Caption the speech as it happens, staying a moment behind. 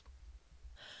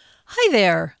Hi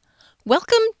there.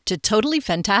 Welcome to Totally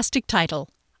Fantastic Title.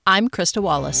 I'm Krista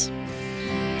Wallace.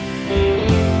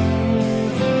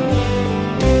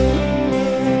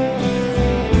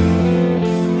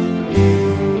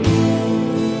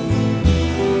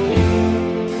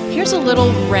 Here's a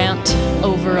little rant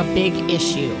over a big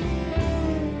issue.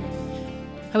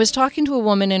 I was talking to a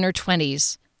woman in her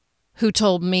 20s who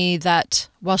told me that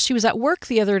while she was at work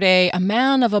the other day, a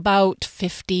man of about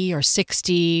 50 or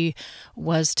 60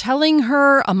 was telling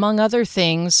her, among other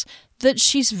things, that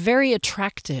she's very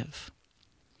attractive.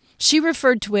 She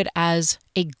referred to it as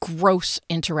a gross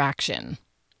interaction,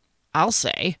 I'll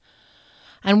say.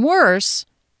 And worse,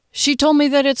 she told me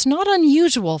that it's not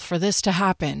unusual for this to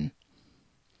happen.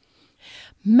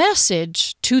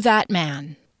 Message to that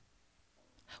man.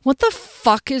 What the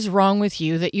fuck is wrong with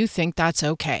you that you think that's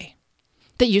okay?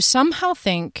 That you somehow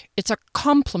think it's a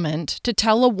compliment to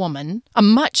tell a woman, a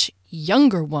much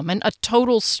younger woman, a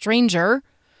total stranger,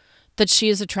 that she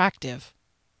is attractive.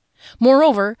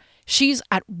 Moreover, she's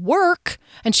at work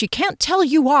and she can't tell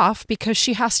you off because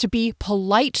she has to be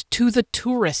polite to the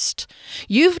tourist.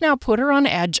 You've now put her on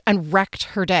edge and wrecked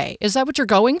her day. Is that what you're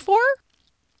going for?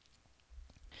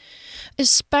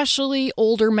 Especially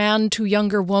older man to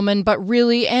younger woman, but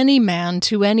really any man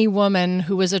to any woman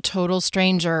who is a total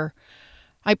stranger.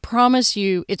 I promise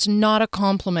you, it's not a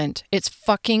compliment. It's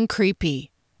fucking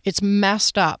creepy. It's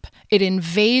messed up. It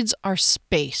invades our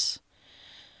space.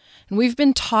 And we've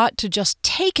been taught to just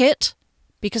take it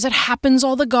because it happens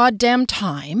all the goddamn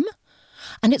time.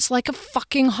 And it's like a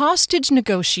fucking hostage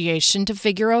negotiation to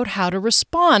figure out how to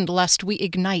respond lest we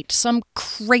ignite some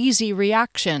crazy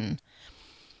reaction.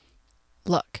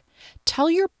 Look,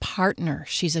 tell your partner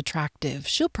she's attractive.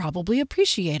 She'll probably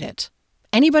appreciate it.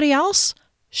 Anybody else?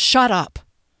 Shut up.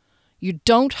 You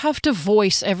don't have to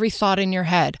voice every thought in your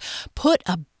head. Put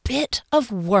a bit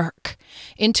of work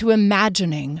into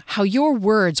imagining how your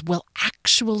words will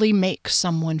actually make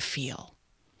someone feel.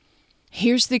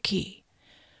 Here's the key.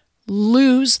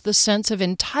 Lose the sense of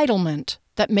entitlement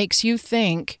that makes you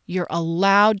think you're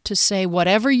allowed to say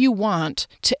whatever you want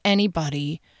to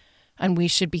anybody, and we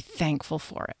should be thankful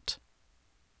for it.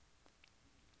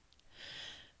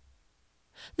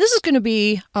 This is going to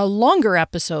be a longer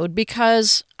episode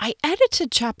because I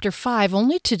edited Chapter 5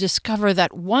 only to discover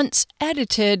that once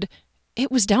edited, it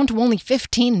was down to only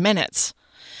 15 minutes.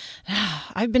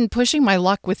 I've been pushing my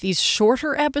luck with these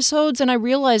shorter episodes, and I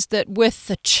realized that with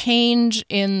the change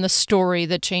in the story,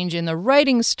 the change in the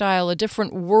writing style, a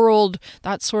different world,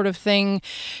 that sort of thing,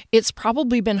 it's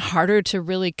probably been harder to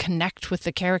really connect with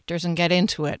the characters and get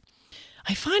into it.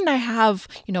 I find I have,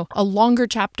 a longer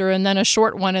chapter and then a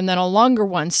short one and then a longer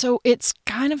one. So it's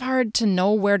kind of hard to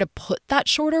know where to put that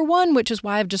shorter one, which is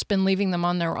why I've just been leaving them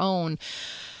on their own.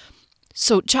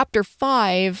 So Chapter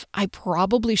 5, I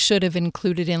probably should have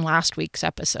included in last week's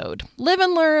episode. Live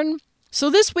and learn.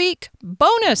 So this week,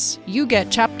 bonus, you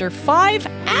get Chapter 5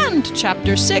 and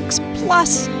Chapter 6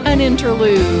 plus an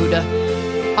interlude.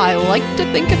 I like to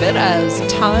think of it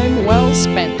as time well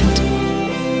spent.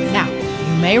 Now,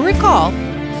 you may recall,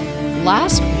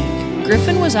 last week,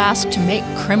 Griffin was asked to make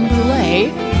creme brulee,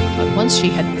 but once she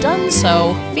had done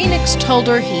so, Phoenix told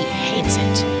her he hates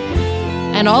it.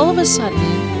 And all of a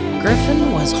sudden,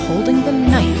 Griffin was holding the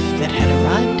knife that had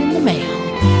arrived in the mail.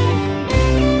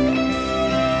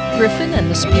 Griffin and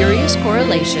the Spurious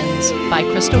Correlations by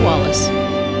Krista Wallace.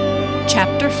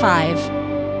 Chapter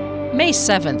 5. May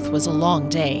 7th was a long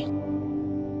day.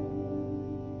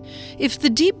 If the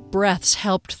deep breaths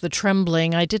helped the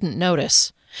trembling, I didn't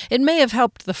notice. It may have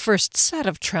helped the first set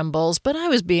of trembles, but I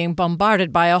was being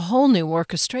bombarded by a whole new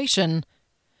orchestration.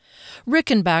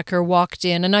 Rickenbacker walked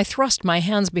in, and I thrust my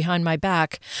hands behind my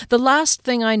back. The last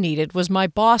thing I needed was my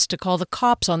boss to call the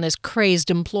cops on this crazed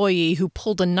employee who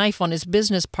pulled a knife on his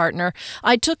business partner.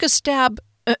 I took a stab,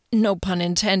 no pun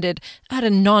intended, at a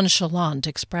nonchalant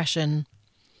expression.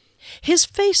 His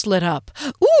face lit up.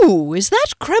 "Ooh, is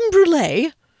that creme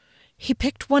brulee?" He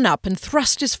picked one up and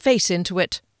thrust his face into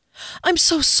it. "I'm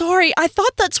so sorry. I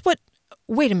thought that's what—"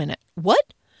 "Wait a minute.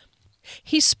 What?"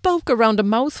 He spoke around a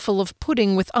mouthful of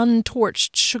pudding with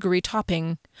untorched sugary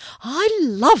topping. "I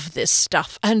love this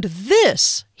stuff, and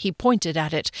this," he pointed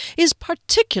at it, "is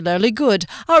particularly good.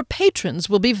 Our patrons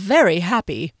will be very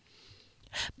happy."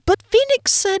 "But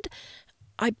Phoenix said—"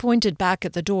 I pointed back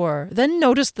at the door, then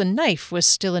noticed the knife was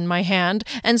still in my hand,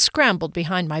 and scrambled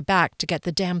behind my back to get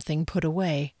the damn thing put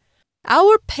away.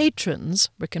 "Our patrons,"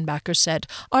 Rickenbacker said,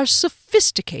 "are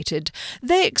sophisticated.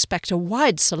 They expect a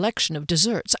wide selection of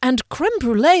desserts, and creme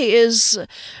brulee is—"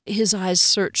 His eyes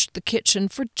searched the kitchen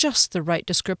for just the right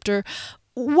descriptor.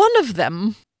 "One of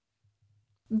them."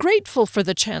 Grateful for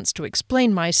the chance to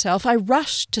explain myself, I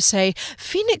rushed to say,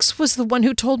 Phoenix was the one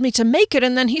who told me to make it,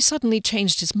 and then he suddenly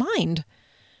changed his mind.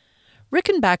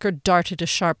 Rickenbacker darted a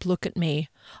sharp look at me.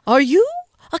 Are you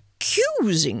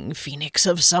accusing Phoenix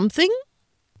of something?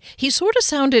 He sort of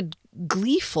sounded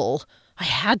gleeful. I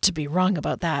had to be wrong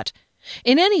about that.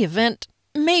 In any event,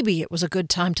 maybe it was a good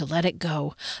time to let it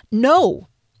go. No!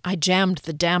 I jammed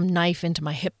the damn knife into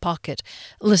my hip pocket.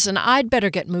 Listen, I'd better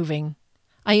get moving.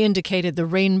 I indicated the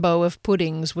rainbow of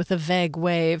puddings with a vague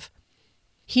wave.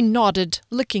 He nodded,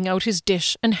 licking out his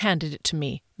dish, and handed it to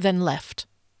me, then left.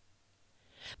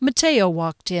 Matteo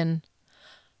walked in.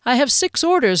 I have 6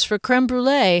 orders for creme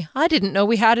brulee. I didn't know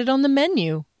we had it on the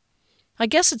menu. I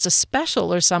guess it's a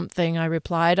special or something, I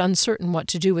replied, uncertain what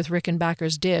to do with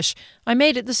Rickenbacker's dish. I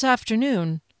made it this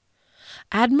afternoon.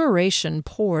 Admiration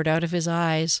poured out of his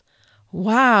eyes.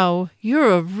 Wow,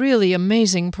 you're a really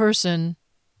amazing person.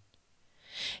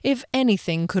 If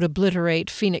anything could obliterate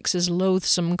Phoenix's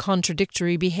loathsome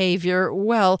contradictory behavior,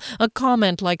 well, a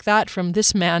comment like that from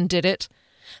this man did it.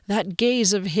 That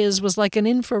gaze of his was like an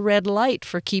infrared light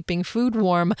for keeping food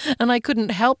warm, and I couldn't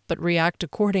help but react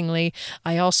accordingly.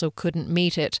 I also couldn't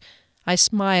meet it. I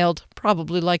smiled,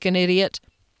 probably like an idiot.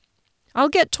 I'll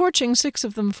get torching 6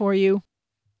 of them for you.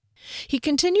 He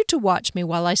continued to watch me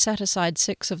while I set aside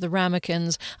 6 of the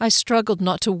ramekins. I struggled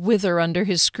not to wither under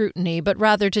his scrutiny, but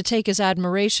rather to take his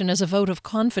admiration as a vote of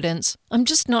confidence. I'm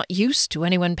just not used to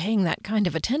anyone paying that kind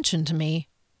of attention to me.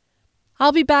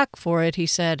 I'll be back for it, he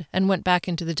said, and went back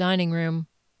into the dining room.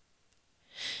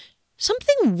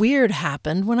 Something weird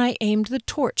happened when I aimed the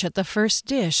torch at the first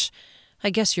dish. I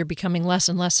guess you're becoming less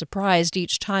and less surprised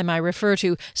each time I refer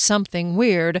to something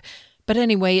weird, but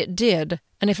anyway, it did.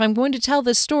 And if I'm going to tell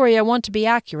this story, I want to be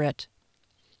accurate.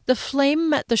 The flame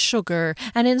met the sugar,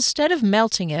 and instead of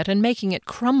melting it and making it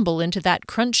crumble into that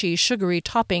crunchy, sugary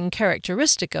topping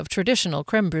characteristic of traditional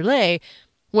creme brulee,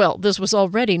 well, this was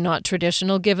already not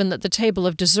traditional given that the table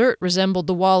of dessert resembled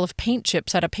the wall of paint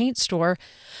chips at a paint store.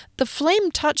 The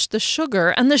flame touched the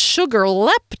sugar, and the sugar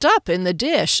leapt up in the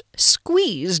dish,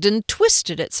 squeezed and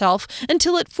twisted itself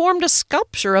until it formed a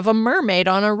sculpture of a mermaid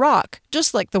on a rock,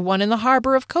 just like the one in the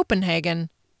harbour of Copenhagen.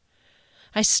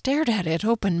 I stared at it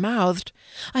open-mouthed.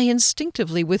 I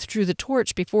instinctively withdrew the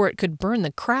torch before it could burn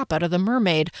the crap out of the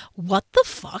mermaid. What the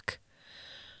fuck?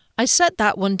 I set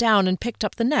that one down and picked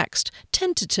up the next,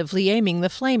 tentatively aiming the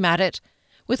flame at it.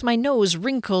 With my nose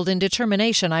wrinkled in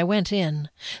determination, I went in.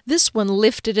 This one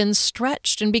lifted and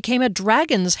stretched and became a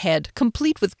dragon's head,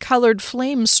 complete with colored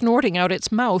flame snorting out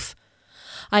its mouth.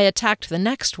 I attacked the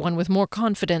next one with more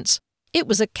confidence. It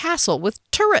was a castle with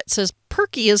turrets as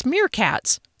perky as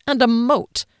meerkats, and a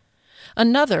moat.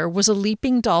 Another was a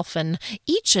leaping dolphin.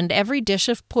 Each and every dish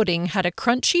of pudding had a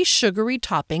crunchy, sugary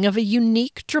topping of a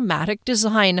unique, dramatic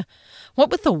design. What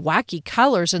with the wacky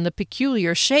colors and the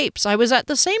peculiar shapes, I was at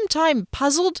the same time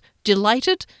puzzled,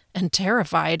 delighted, and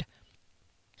terrified.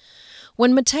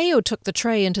 When Matteo took the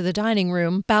tray into the dining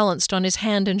room, balanced on his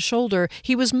hand and shoulder,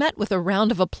 he was met with a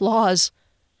round of applause.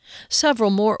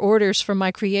 Several more orders for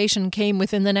my creation came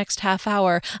within the next half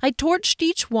hour. I torched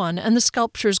each one, and the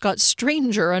sculptures got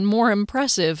stranger and more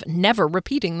impressive, never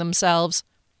repeating themselves.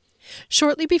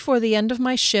 Shortly before the end of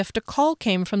my shift, a call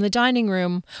came from the dining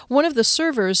room. One of the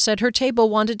servers said her table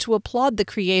wanted to applaud the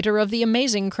creator of the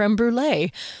amazing creme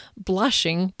brulee.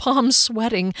 Blushing, palms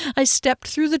sweating, I stepped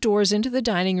through the doors into the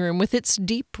dining room with its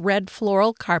deep red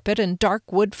floral carpet and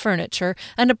dark wood furniture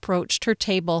and approached her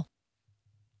table.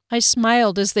 I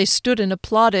smiled as they stood and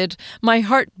applauded. My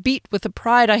heart beat with a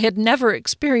pride I had never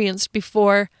experienced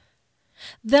before.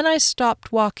 Then I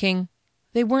stopped walking.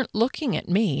 They weren't looking at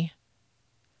me.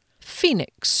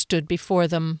 Phoenix stood before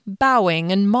them,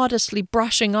 bowing and modestly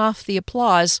brushing off the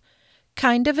applause,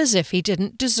 kind of as if he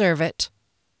didn't deserve it.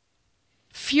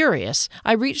 Furious,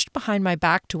 I reached behind my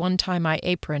back to untie my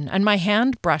apron, and my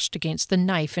hand brushed against the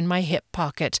knife in my hip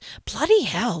pocket. Bloody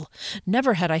hell!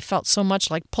 Never had I felt so much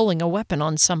like pulling a weapon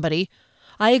on somebody.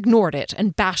 I ignored it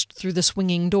and bashed through the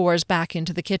swinging doors back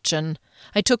into the kitchen.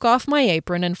 I took off my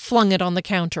apron and flung it on the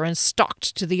counter and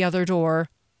stalked to the other door.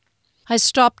 I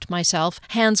stopped myself,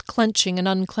 hands clenching and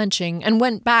unclenching, and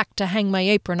went back to hang my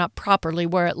apron up properly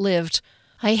where it lived.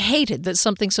 I hated that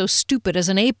something so stupid as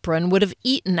an apron would have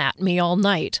eaten at me all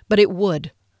night, but it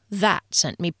would. That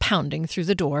sent me pounding through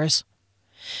the doors.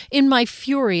 In my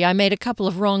fury, I made a couple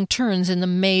of wrong turns in the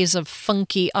maze of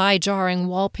funky, eye-jarring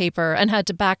wallpaper and had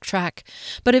to backtrack,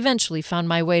 but eventually found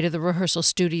my way to the rehearsal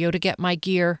studio to get my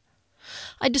gear.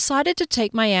 I decided to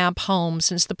take my amp home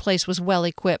since the place was well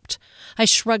equipped. I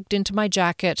shrugged into my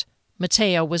jacket.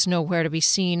 Matteo was nowhere to be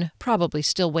seen, probably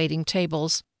still waiting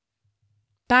tables.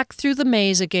 Back through the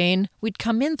maze again. We'd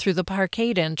come in through the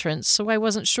parkade entrance, so I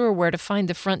wasn't sure where to find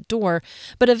the front door,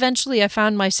 but eventually I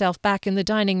found myself back in the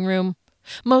dining room.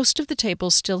 Most of the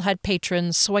tables still had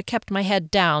patrons, so I kept my head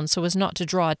down so as not to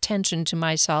draw attention to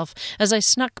myself as I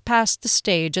snuck past the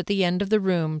stage at the end of the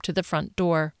room to the front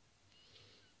door.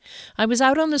 I was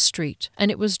out on the street,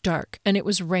 and it was dark, and it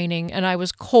was raining, and I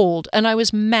was cold, and I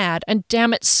was mad, and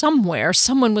damn it, somewhere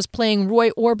someone was playing Roy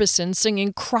Orbison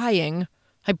singing Crying.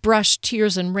 I brushed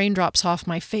tears and raindrops off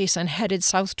my face and headed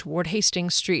south toward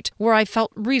Hastings Street, where I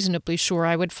felt reasonably sure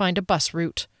I would find a bus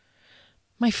route.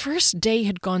 My first day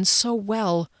had gone so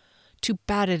well. Too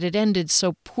bad it had ended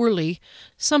so poorly.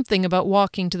 Something about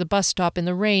walking to the bus stop in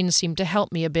the rain seemed to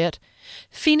help me a bit.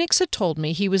 Phoenix had told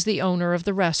me he was the owner of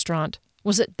the restaurant.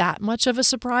 Was it that much of a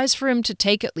surprise for him to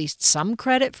take at least some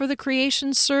credit for the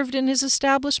creations served in his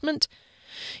establishment?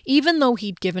 Even though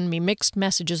he'd given me mixed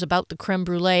messages about the creme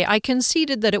brulee, I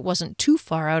conceded that it wasn't too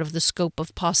far out of the scope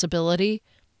of possibility.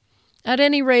 At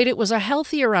any rate, it was a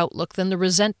healthier outlook than the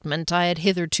resentment I had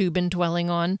hitherto been dwelling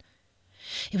on.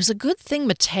 It was a good thing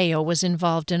Mateo was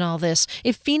involved in all this.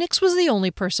 If Phoenix was the only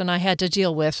person I had to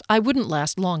deal with, I wouldn't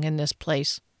last long in this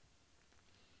place.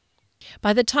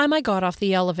 By the time I got off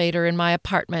the elevator in my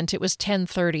apartment, it was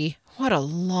 10:30. What a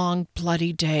long,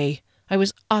 bloody day. I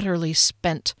was utterly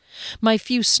spent. My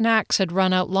few snacks had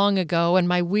run out long ago, and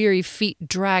my weary feet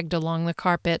dragged along the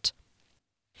carpet.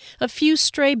 A few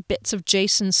stray bits of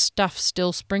Jason's stuff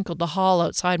still sprinkled the hall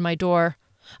outside my door.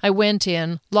 I went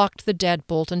in, locked the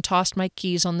deadbolt, and tossed my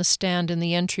keys on the stand in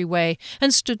the entryway,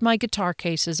 and stood my guitar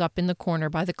cases up in the corner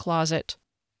by the closet.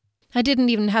 I didn't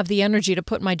even have the energy to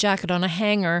put my jacket on a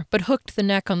hanger, but hooked the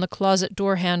neck on the closet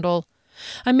door handle.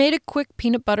 I made a quick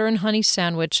peanut butter and honey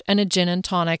sandwich and a gin and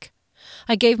tonic.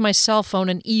 I gave my cell phone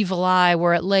an evil eye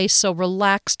where it lay so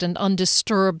relaxed and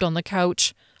undisturbed on the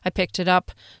couch. I picked it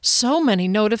up. So many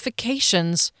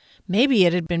notifications. Maybe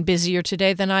it had been busier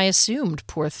today than I assumed,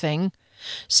 poor thing.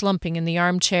 Slumping in the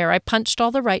armchair, I punched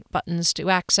all the right buttons to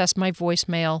access my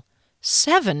voicemail.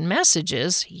 7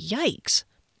 messages? Yikes.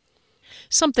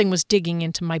 Something was digging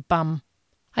into my bum.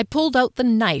 I pulled out the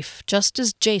knife just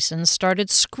as Jason started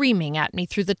screaming at me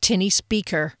through the tinny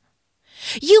speaker.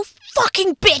 "You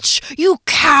fucking bitch! You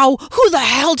cow! Who the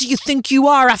hell do you think you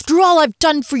are after all I've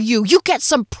done for you? You get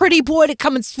some pretty boy to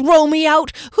come and throw me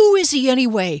out? Who is he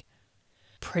anyway?"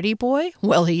 Pretty boy?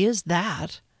 Well, he is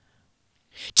that.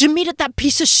 "Did you meet at that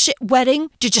piece of shit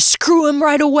wedding? Did you screw him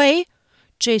right away?"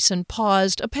 Jason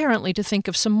paused, apparently to think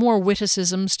of some more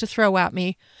witticisms to throw at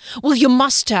me. "Well, you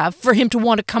must have, for him to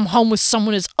want to come home with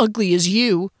someone as ugly as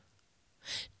you."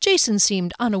 Jason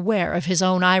seemed unaware of his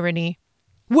own irony.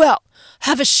 "Well,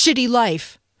 have a shitty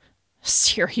life."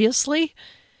 Seriously?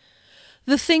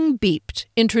 The thing beeped,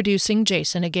 introducing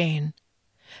Jason again.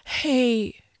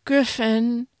 "Hey,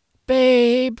 Griffin,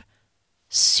 babe."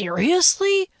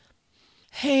 Seriously?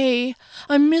 "Hey,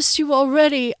 I miss you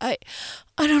already. I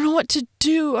don't know what to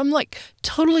do. I'm like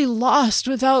totally lost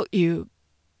without you.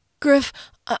 Griff,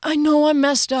 I know I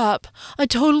messed up. I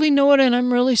totally know it and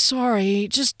I'm really sorry.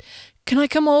 Just, can I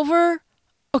come over?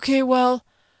 Okay, well,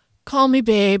 call me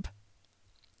babe."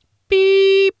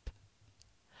 Beep.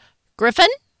 "Griffin?"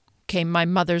 came my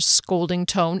mother's scolding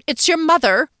tone. "It's your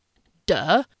mother."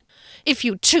 "Duh. If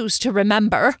you choose to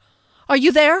remember. Are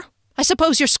you there? I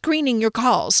suppose you're screening your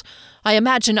calls. I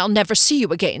imagine I'll never see you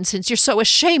again since you're so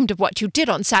ashamed of what you did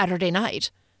on Saturday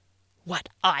night." "What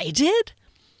I did?"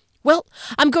 "Well,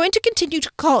 I'm going to continue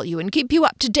to call you and keep you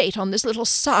up to date on this little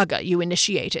saga you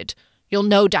initiated. You'll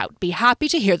no doubt be happy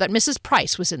to hear that Mrs.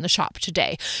 Price was in the shop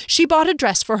today. She bought a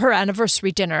dress for her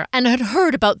anniversary dinner and had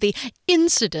heard about the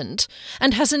incident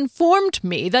and has informed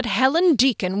me that Helen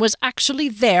Deacon was actually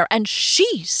there, and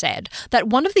she said that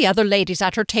one of the other ladies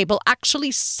at her table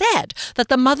actually said that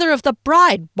the mother of the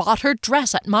bride bought her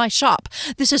dress at my shop.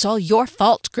 This is all your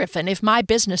fault, Griffin, if my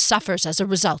business suffers as a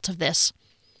result of this.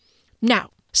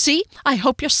 Now, see, I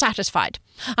hope you're satisfied.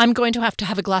 I'm going to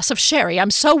have a glass of sherry.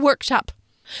 I'm so worked up.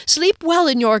 Sleep well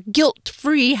in your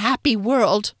guilt-free, happy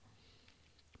world."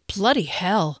 Bloody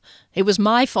hell. It was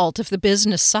my fault if the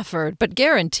business suffered, but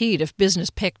guaranteed if business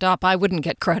picked up, I wouldn't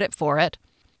get credit for it.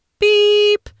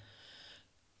 Beep.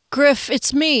 "Griff,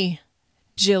 it's me.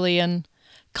 Jillian."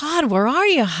 "God, where are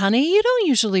you, honey? You don't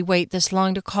usually wait this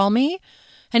long to call me.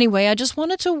 Anyway, I just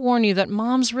wanted to warn you that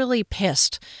Mom's really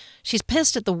pissed. She's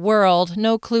pissed at the world,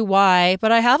 no clue why, but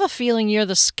I have a feeling you're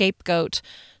the scapegoat.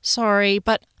 Sorry,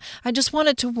 but I just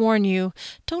wanted to warn you.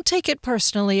 Don't take it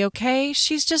personally, okay?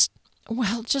 She's just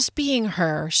being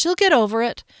her. She'll get over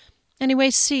it.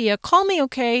 Anyway, see ya. Call me,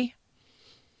 okay?"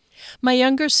 My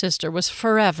younger sister was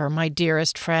forever my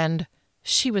dearest friend.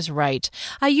 She was right.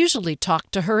 I usually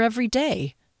talk to her every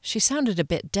day. She sounded a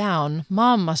bit down.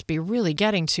 Mom must be really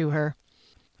getting to her.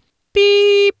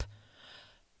 Beep!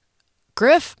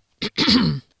 Griff?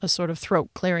 A sort of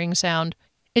throat-clearing sound.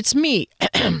 It's me,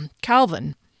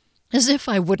 Calvin. As if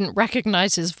I wouldn't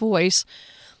recognize his voice.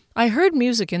 I heard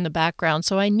music in the background,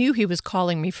 so I knew he was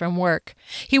calling me from work.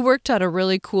 He worked at a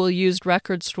really cool used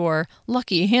record store.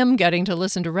 Lucky him getting to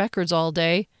listen to records all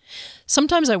day.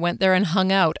 Sometimes I went there and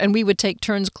hung out, and we would take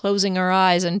turns closing our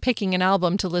eyes and picking an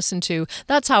album to listen to.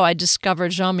 That's how I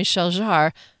discovered Jean-Michel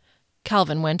Jarre.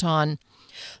 Calvin went on.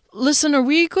 Listen, are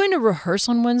we going to rehearse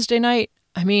on Wednesday night?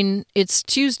 I mean, it's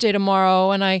Tuesday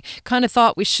tomorrow, and I kind of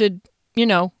thought we should,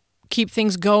 keep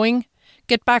things going.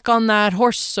 Get back on that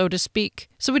horse, so to speak,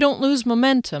 so we don't lose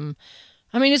momentum.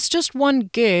 I mean, it's just one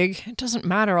gig. It doesn't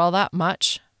matter all that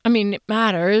much. I mean, it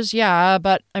matters, yeah,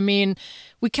 but,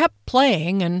 we kept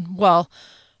playing, and, well,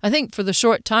 I think for the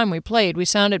short time we played, we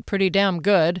sounded pretty damn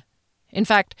good. In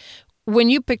fact, when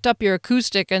you picked up your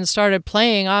acoustic and started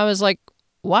playing, I was like,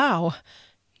 wow,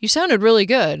 you sounded really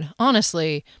good,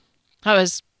 honestly. I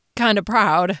was kind of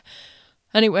proud.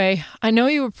 Anyway, I know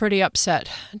you were pretty upset.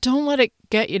 Don't let it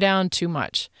get you down too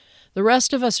much. The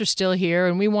rest of us are still here,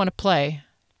 and we want to play.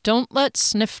 Don't let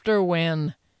Snifter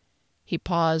win. He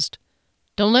paused.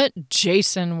 Don't let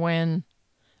Jason win.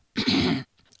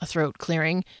 A throat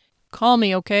clearing. Call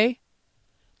me, okay?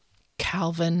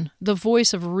 Calvin, the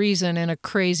voice of reason in a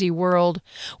crazy world.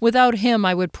 Without him,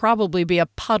 I would probably be a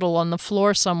puddle on the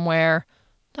floor somewhere.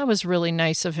 That was really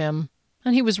nice of him.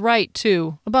 And he was right,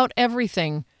 too, about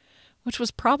everything. Which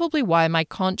was probably why my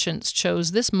conscience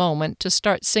chose this moment to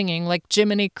start singing like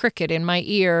Jiminy Cricket in my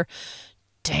ear.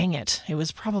 Dang it, it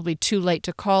was probably too late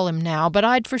to call him now, but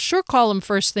I'd for sure call him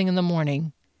first thing in the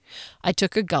morning. I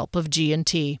took a gulp of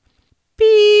G&T.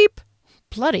 Beep!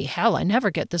 Bloody hell, I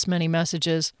never get this many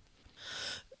messages.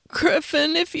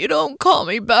 Griffin, if you don't call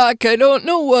me back, I don't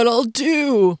know what I'll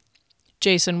do.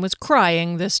 Jason was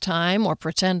crying this time, or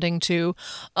pretending to.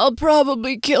 I'll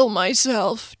probably kill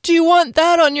myself. Do you want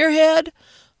that on your head?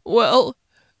 Well,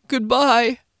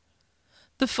 goodbye.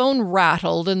 The phone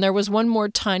rattled, and there was one more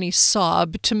tiny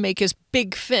sob to make his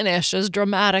big finish as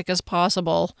dramatic as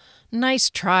possible.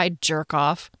 Nice try,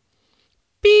 jerk-off.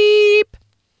 Beep!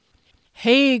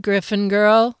 Hey, Griffin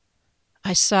girl.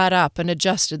 I sat up and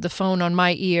adjusted the phone on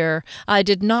my ear. I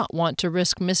did not want to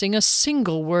risk missing a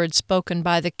single word spoken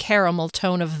by the caramel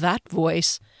tone of that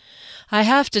voice. I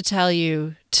have to tell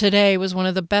you, today was one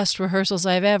of the best rehearsals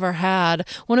I've ever had,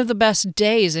 one of the best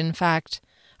days, in fact.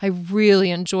 I really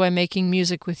enjoy making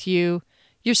music with you.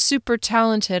 You're super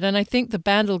talented, and I think the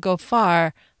band will go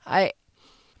far. I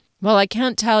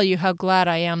can't tell you how glad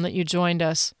I am that you joined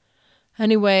us.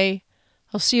 Anyway,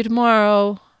 I'll see you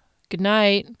tomorrow. Good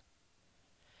night.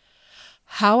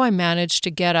 How I managed to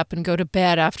get up and go to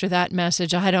bed after that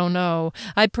message, I don't know.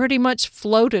 I pretty much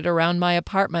floated around my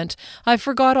apartment. I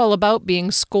forgot all about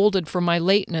being scolded for my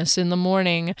lateness in the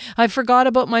morning. I forgot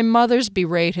about my mother's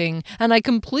berating, and I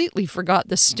completely forgot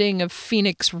the sting of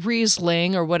Phoenix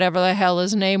Riesling, or whatever the hell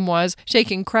his name was,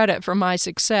 taking credit for my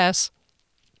success.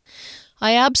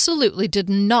 I absolutely did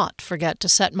not forget to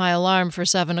set my alarm for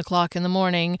 7 o'clock in the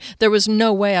morning. There was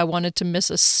no way I wanted to miss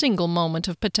a single moment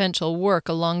of potential work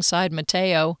alongside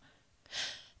Mateo.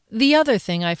 The other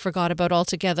thing I forgot about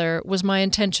altogether was my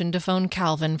intention to phone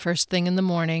Calvin first thing in the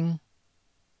morning.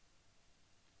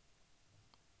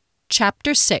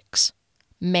 Chapter 6,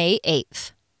 May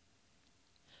 8th.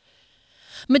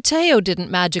 Mateo didn't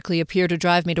magically appear to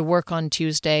drive me to work on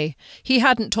Tuesday. He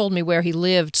hadn't told me where he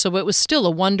lived, so it was still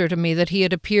a wonder to me that he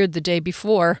had appeared the day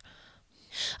before.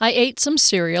 I ate some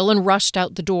cereal and rushed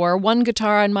out the door, one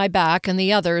guitar on my back and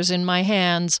the others in my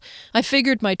hands. I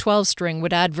figured my 12-string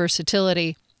would add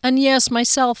versatility. And yes, my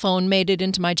cell phone made it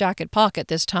into my jacket pocket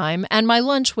this time, and my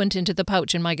lunch went into the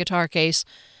pouch in my guitar case.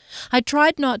 I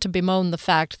tried not to bemoan the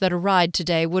fact that a ride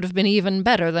today would have been even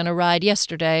better than a ride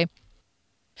yesterday.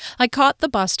 I caught the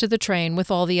bus to the train with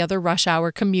all the other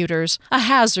rush-hour commuters, a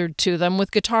hazard to them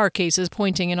with guitar cases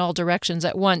pointing in all directions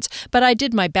at once, but I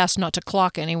did my best not to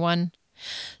clock anyone.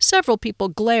 Several people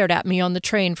glared at me on the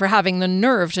train for having the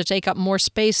nerve to take up more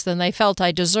space than they felt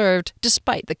I deserved,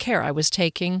 despite the care I was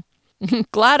taking.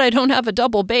 Glad I don't have a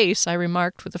double bass, I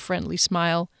remarked with a friendly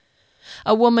smile.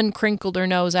 A woman crinkled her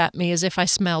nose at me as if I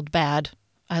smelled bad.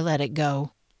 I let it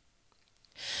go.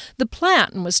 The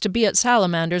plan was to be at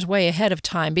Salamander's way ahead of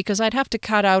time because I'd have to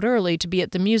cut out early to be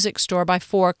at the music store by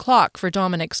 4 o'clock for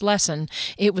Dominic's lesson.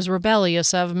 It was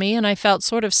rebellious of me, and I felt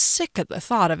sort of sick at the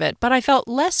thought of it, but I felt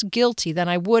less guilty than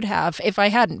I would have if I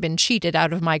hadn't been cheated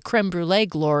out of my creme brulee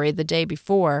glory the day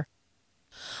before.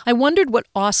 I wondered what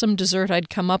awesome dessert I'd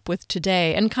come up with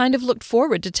today and kind of looked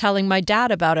forward to telling my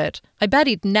dad about it. I bet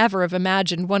he'd never have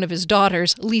imagined one of his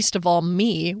daughters, least of all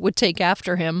me, would take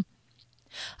after him.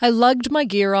 I lugged my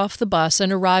gear off the bus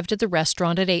and arrived at the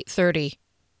restaurant at 8:30.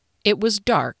 It was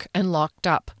dark and locked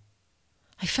up.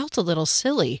 I felt a little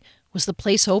silly. Was the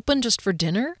place open just for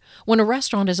dinner? When a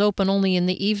restaurant is open only in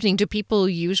the evening, do people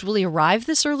usually arrive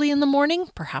this early in the morning?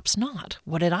 Perhaps not.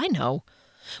 What did I know?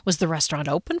 Was the restaurant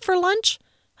open for lunch?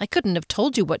 I couldn't have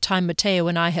told you what time Mateo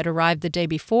and I had arrived the day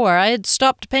before. I had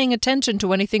stopped paying attention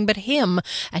to anything but him,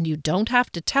 and you don't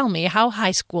have to tell me how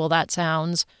high school that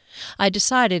sounds. I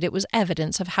decided it was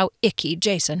evidence of how icky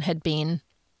Jason had been.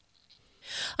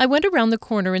 I went around the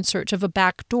corner in search of a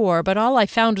back door, but all I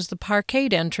found was the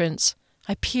parkade entrance.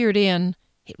 I peered in.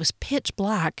 It was pitch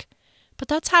black. But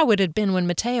that's how it had been when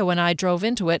Mateo and I drove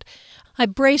into it. I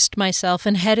braced myself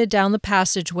and headed down the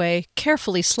passageway,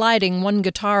 carefully sliding one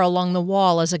guitar along the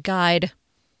wall as a guide.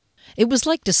 It was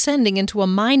like descending into a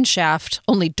mine shaft,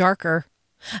 only darker.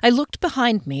 I looked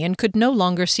behind me and could no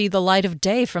longer see the light of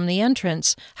day from the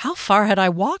entrance. How far had I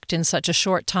walked in such a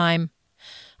short time?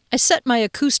 I set my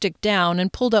acoustic down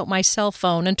and pulled out my cell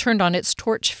phone and turned on its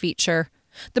torch feature.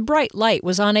 The bright light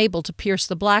was unable to pierce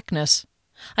the blackness.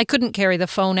 I couldn't carry the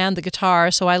phone and the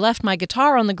guitar, so I left my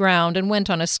guitar on the ground and went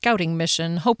on a scouting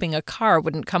mission, hoping a car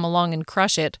wouldn't come along and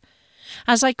crush it.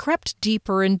 As I crept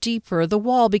deeper and deeper, the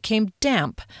wall became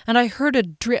damp, and I heard a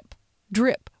drip,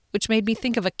 drip, which made me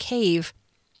think of a cave.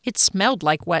 It smelled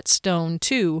like wet stone,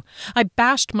 too. I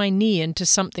bashed my knee into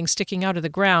something sticking out of the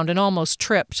ground and almost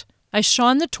tripped. I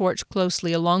shone the torch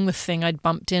closely along the thing I'd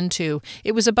bumped into.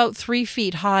 It was about 3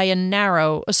 feet high and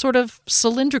narrow, a sort of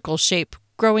cylindrical shape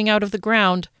growing out of the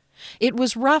ground. It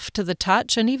was rough to the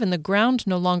touch, and even the ground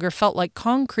no longer felt like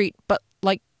concrete, but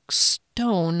like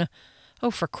stone.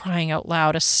 Oh, for crying out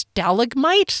loud, a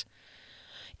stalagmite?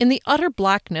 In the utter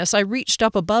blackness, I reached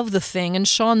up above the thing and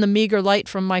shone the meager light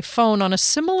from my phone on a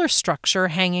similar structure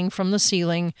hanging from the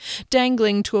ceiling,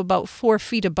 dangling to about 4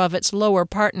 feet above its lower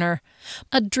partner.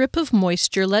 A drip of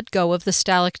moisture let go of the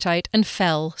stalactite and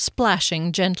fell,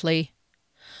 splashing gently.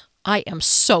 I am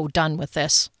so done with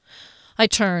this. I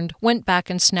turned, went back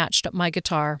and snatched up my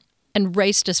guitar, and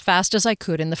raced as fast as I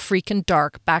could in the freaking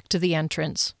dark back to the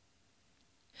entrance.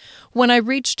 When I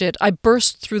reached it, I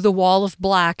burst through the wall of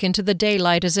black into the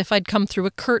daylight as if I'd come through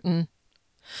a curtain.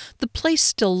 The place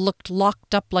still looked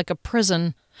locked up like a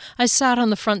prison. I sat on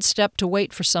the front step to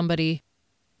wait for somebody.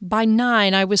 By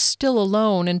 9, I was still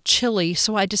alone and chilly,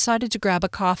 so I decided to grab a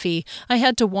coffee. I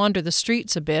had to wander the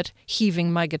streets a bit,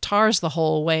 heaving my guitars the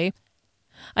whole way.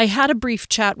 I had a brief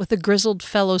chat with a grizzled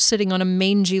fellow sitting on a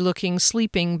mangy-looking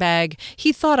sleeping bag.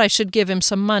 He thought I should give him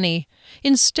some money.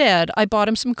 Instead, I bought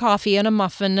him some coffee and a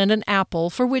muffin and an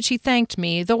apple, for which he thanked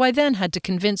me, though I then had to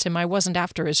convince him I wasn't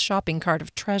after his shopping cart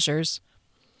of treasures.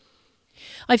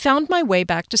 I found my way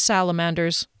back to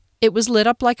Salamander's. It was lit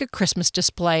up like a Christmas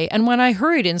display, and when I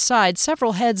hurried inside,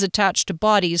 several heads attached to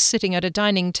bodies sitting at a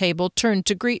dining table turned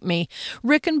to greet me.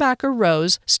 Rickenbacker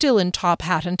rose, still in top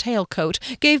hat and tailcoat,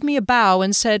 gave me a bow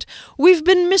and said, "We've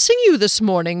been missing you this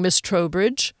morning, Miss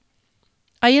Trowbridge."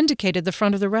 I indicated the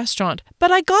front of the restaurant.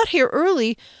 "But I got here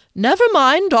early." "Never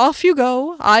mind, off you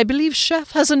go. I believe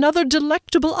Chef has another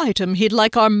delectable item he'd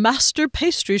like our master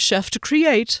pastry chef to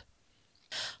create."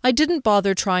 I didn't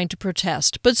bother trying to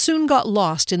protest, but soon got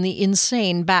lost in the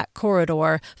insane back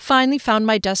corridor, finally found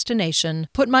my destination,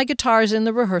 put my guitars in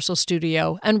the rehearsal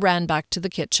studio, and ran back to the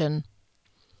kitchen.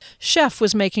 Chef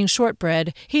was making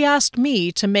shortbread. He asked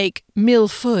me to make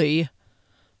millefeuille.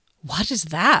 "What is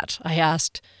that?" I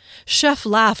asked. Chef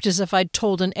laughed as if I'd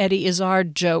told an Eddie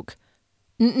Izzard joke.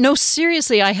 No,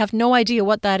 seriously, I have no idea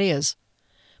what that is."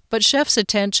 But Chef's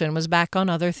attention was back on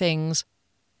other things.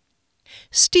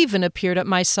 Stephen appeared at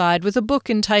my side with a book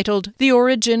entitled The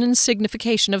Origin and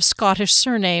Signification of Scottish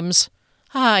Surnames.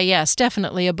 Ah, yes,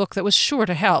 definitely a book that was sure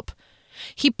to help.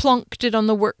 He plonked it on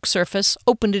the work surface,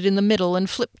 opened it in the middle, and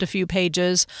flipped a few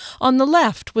pages. On the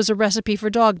left was a recipe for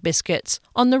dog biscuits.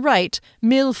 On the right,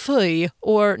 millefeuille,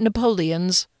 or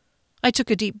Napoleons. I took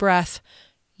a deep breath.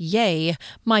 Yay,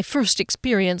 my first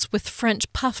experience with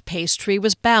French puff pastry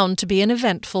was bound to be an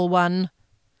eventful one.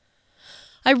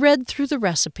 I read through the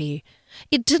recipe.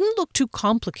 It didn't look too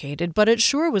complicated, but it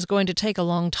sure was going to take a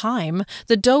long time.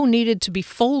 The dough needed to be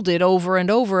folded over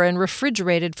and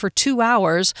refrigerated for 2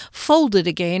 hours, folded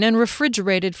again and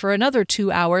refrigerated for another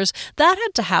 2 hours. That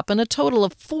had to happen a total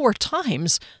of 4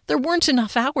 times. There weren't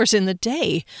enough hours in the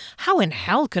day. How in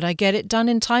hell could I get it done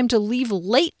in time to leave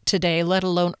late today, let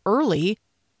alone early?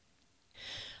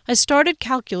 I started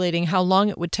calculating how long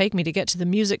it would take me to get to the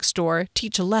music store,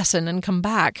 teach a lesson, and come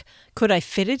back. Could I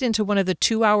fit it into one of the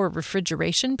 2-hour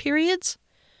refrigeration periods?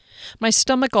 My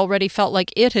stomach already felt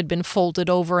like it had been folded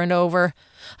over and over.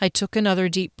 I took another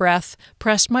deep breath,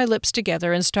 pressed my lips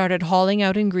together, and started hauling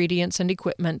out ingredients and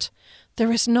equipment.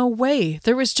 There is no way.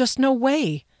 There was just no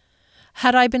way.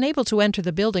 Had I been able to enter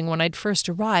the building when I'd first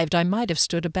arrived, I might have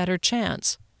stood a better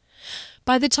chance.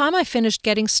 By the time I finished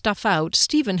getting stuff out,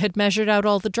 Stephen had measured out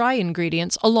all the dry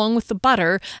ingredients, along with the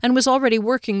butter, and was already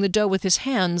working the dough with his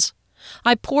hands.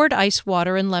 I poured ice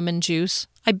water and lemon juice.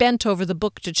 I bent over the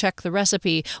book to check the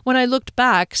recipe. When I looked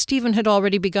back, Stephen had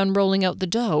already begun rolling out the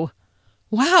dough.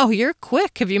 "Wow, you're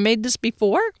quick. Have you made this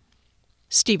before?"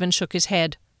 Stephen shook his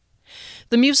head.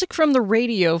 The music from the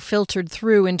radio filtered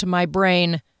through into my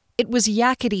brain. It was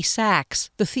Yakety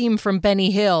Sax, the theme from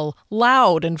Benny Hill,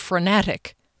 loud and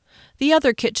frenetic. The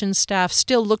other kitchen staff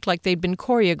still looked like they'd been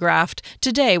choreographed.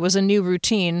 Today was a new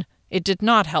routine. It did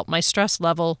not help my stress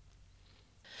level.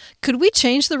 "Could we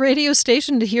change the radio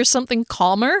station to hear something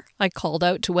calmer?" I called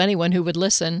out to anyone who would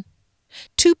listen.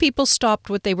 2 people stopped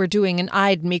what they were doing and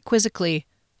eyed me quizzically.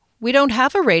 "We don't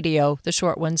have a radio," the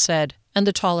short one said, and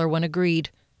the taller one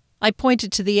agreed. I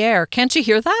pointed to the air. "Can't you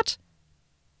hear that?"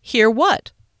 "Hear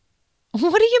what?"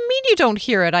 "What do you mean you don't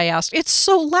hear it?" I asked. "It's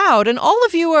so loud, and all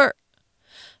of you are—"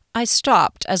 I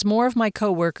stopped as more of my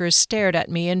co-workers stared at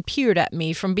me and peered at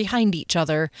me from behind each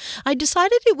other. I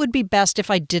decided it would be best if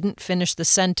I didn't finish the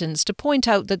sentence to point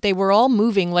out that they were all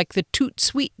moving like the Toot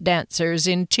Sweet dancers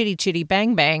in Chitty Chitty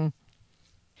Bang Bang.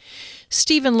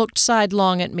 Stephen looked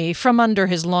sidelong at me from under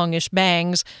his longish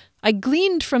bangs. I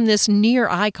gleaned from this near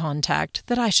eye contact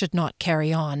that I should not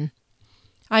carry on.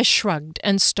 I shrugged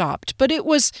and stopped, but it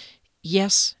was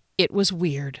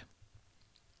weird.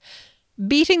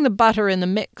 Beating the butter in the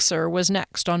mixer was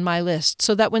next on my list,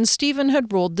 so that when Stephen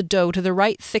had rolled the dough to the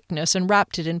right thickness and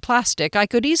wrapped it in plastic, I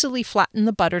could easily flatten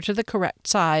the butter to the correct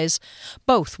size.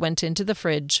 Both went into the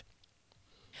fridge.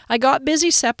 I got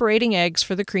busy separating eggs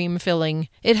for the cream filling.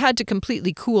 It had to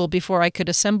completely cool before I could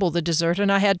assemble the dessert,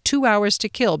 and I had 2 hours to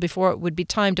kill before it would be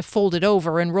time to fold it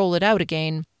over and roll it out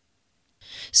again.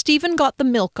 Stephen got the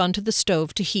milk onto the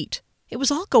stove to heat. It was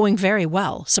all going very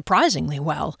well, surprisingly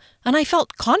well, and I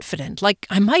felt confident, like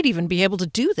I might even be able to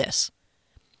do this.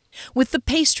 With the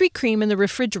pastry cream in the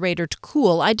refrigerator to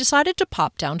cool, I decided to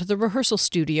pop down to the rehearsal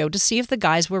studio to see if the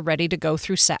guys were ready to go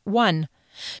through set 1.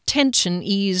 Tension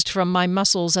eased from my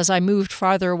muscles as I moved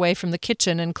farther away from the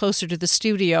kitchen and closer to the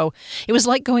studio. It was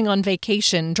like going on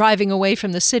vacation, driving away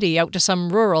from the city out to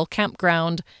some rural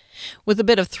campground, with a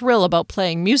bit of thrill about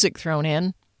playing music thrown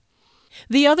in.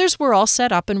 The others were all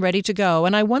set up and ready to go,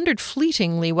 and I wondered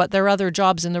fleetingly what their other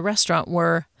jobs in the restaurant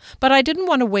were. But I didn't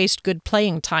want to waste good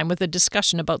playing time with a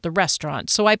discussion about the restaurant,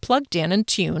 so I plugged in and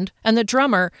tuned, and the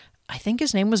drummer, I think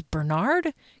his name was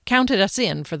Bernard, counted us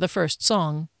in for the first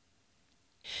song.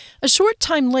 A short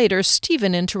time later,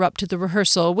 Stephen interrupted the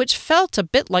rehearsal, which felt a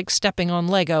bit like stepping on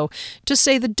Lego, to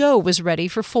say the dough was ready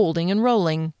for folding and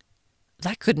rolling.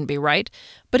 That couldn't be right,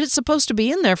 but it's supposed to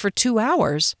be in there for 2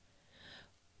 hours.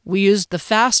 "We used the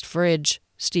fast fridge,"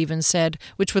 Stephen said,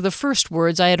 which were the first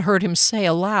words I had heard him say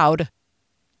aloud.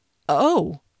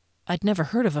 Oh, I'd never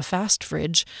heard of a fast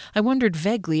fridge. I wondered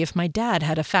vaguely if my dad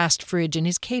had a fast fridge in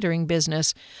his catering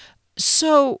business.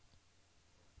 "So—"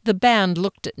 The band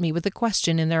looked at me with a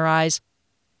question in their eyes.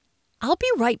 "I'll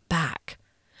be right back."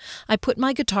 I put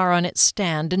my guitar on its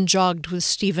stand and jogged with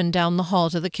Stephen down the hall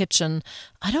to the kitchen.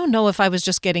 I don't know if I was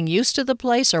just getting used to the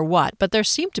place or what, but there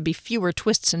seemed to be fewer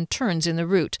twists and turns in the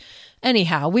route.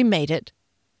 Anyhow, we made it.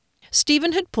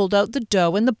 Stephen had pulled out the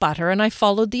dough and the butter, and I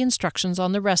followed the instructions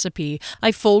on the recipe.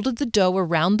 I folded the dough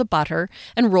around the butter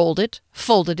and rolled it,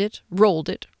 folded it, rolled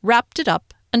it, wrapped it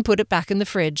up, and put it back in the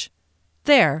fridge.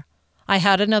 There. I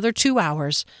had another 2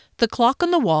 hours. The clock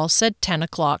on the wall said 10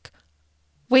 o'clock.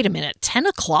 Wait a minute, 10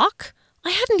 o'clock?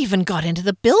 I hadn't even got into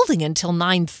the building until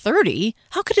 9:30.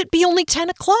 How could it be only 10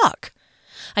 o'clock?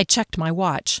 I checked my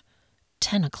watch.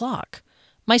 10 o'clock.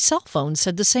 My cell phone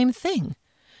said the same thing.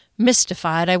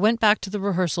 Mystified, I went back to the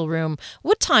rehearsal room.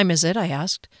 "What time is it?" I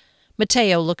asked.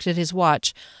 Matteo looked at his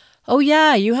watch. "Oh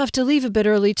yeah, you have to leave a bit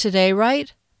early today,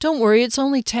 right? Don't worry, it's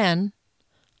only 10.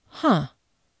 Huh.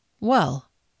 Well.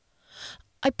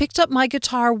 I picked up my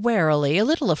guitar warily, a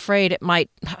little afraid it might,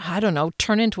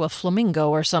 turn into a flamingo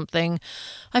or something.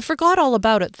 I forgot all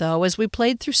about it, though, as we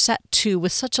played through set 2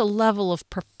 with such a level of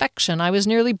perfection I was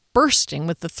nearly bursting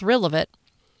with the thrill of it.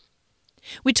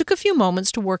 We took a few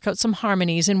moments to work out some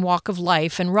harmonies in Walk of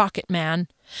Life and Rocket Man.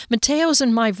 Matteo's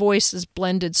and my voices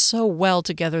blended so well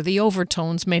together the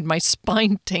overtones made my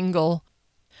spine tingle.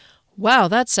 "Wow,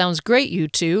 that sounds great, you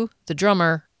two," the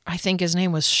drummer, I think his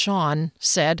name was Sean,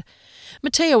 said.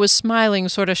 Matteo was smiling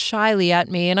sort of shyly at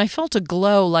me, and I felt a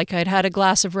glow like I'd had a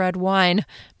glass of red wine.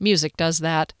 Music does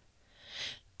that.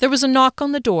 There was a knock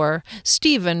on the door,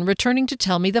 Stephen returning to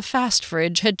tell me the fast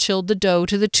fridge had chilled the dough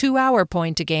to the 2-hour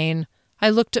point again. I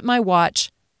looked at my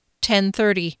watch.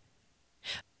 10:30.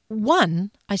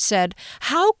 "One," I said,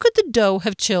 "how could the dough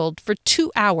have chilled for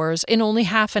 2 hours in only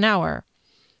half an hour?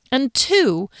 And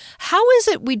two, how is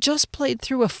it we just played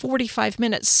through a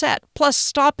 45-minute set, plus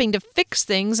stopping to fix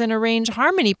things and arrange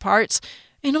harmony parts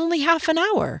in only half an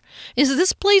hour? Is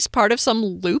this place part of some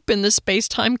loop in the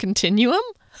space-time continuum?"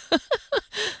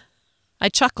 I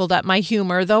chuckled at my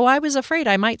humor, though I was afraid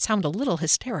I might sound a little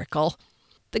hysterical.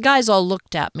 The guys all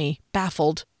looked at me,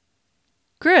 baffled.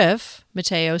 "Griff,"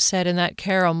 Matteo said in that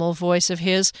caramel voice of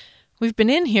his, "we've been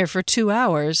in here for 2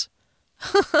 hours.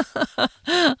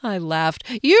 I laughed.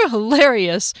 "You're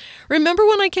hilarious. Remember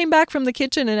when I came back from the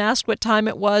kitchen and asked what time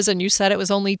it was and you said it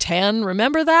was only 10?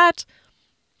 Remember that?"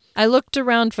 I looked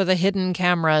around for the hidden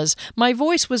cameras. My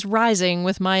voice was rising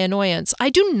with my annoyance. I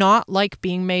do not like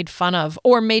being made fun of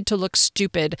or made to look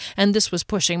stupid, and this was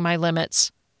pushing my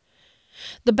limits.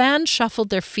 The band shuffled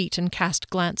their feet and cast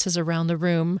glances around the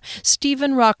room.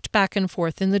 Stephen rocked back and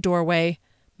forth in the doorway.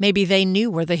 Maybe they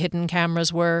knew where the hidden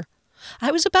cameras were.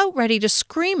 I was about ready to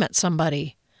scream at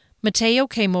somebody. Matteo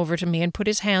came over to me and put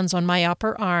his hands on my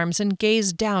upper arms and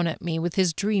gazed down at me with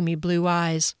his dreamy blue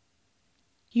eyes.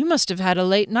 "You must have had a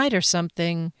late night or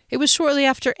something. It was shortly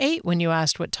after 8 when you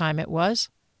asked what time it was."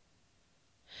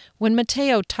 When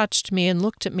Matteo touched me and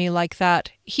looked at me like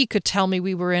that, he could tell me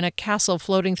we were in a castle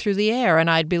floating through the air, and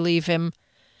I'd believe him.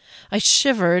 I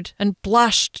shivered and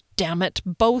blushed, damn it,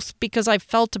 both because I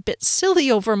felt a bit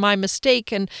silly over my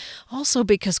mistake and also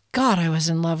because, God, I was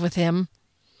in love with him.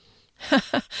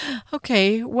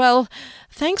 "Okay, well,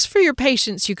 thanks for your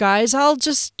patience, you guys. I'll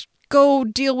just go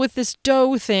deal with this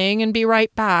dough thing and be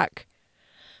right back."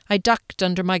 I ducked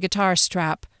under my guitar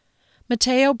strap.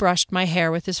 Matteo brushed my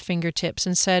hair with his fingertips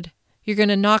and said, "You're going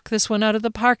to knock this one out of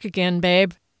the park again,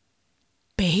 babe."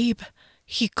 Babe?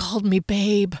 He called me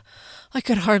babe. I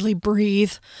could hardly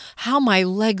breathe. How my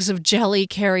legs of jelly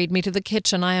carried me to the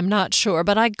kitchen I am not sure,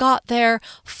 but I got there,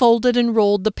 folded and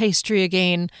rolled the pastry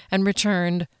again, and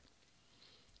returned.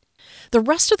 The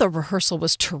rest of the rehearsal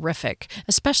was terrific,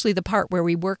 especially the part where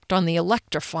we worked on the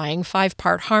electrifying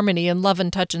 5-part harmony in Love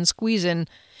and Touch and Squeezin'.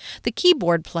 The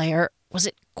keyboard player, was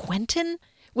it Quentin?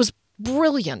 Was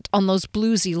brilliant on those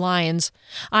bluesy lines.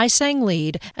 I sang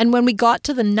lead, and when we got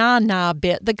to the na-na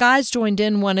bit, the guys joined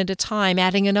in one at a time,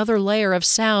 adding another layer of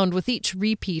sound with each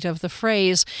repeat of the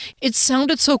phrase. It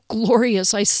sounded so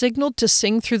glorious, I signaled to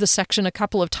sing through the section a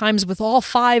couple of times with all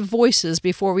 5 voices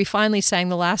before we finally sang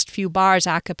the last few bars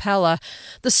a cappella.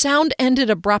 The sound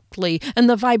ended abruptly, and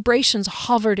the vibrations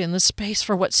hovered in the space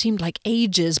for what seemed like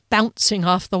ages, bouncing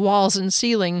off the walls and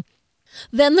ceiling.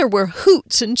 Then there were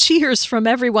hoots and cheers from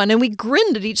everyone, and we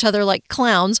grinned at each other like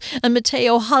clowns, and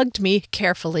Matteo hugged me,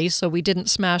 carefully so we didn't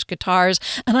smash guitars,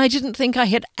 and I didn't think I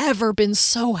had ever been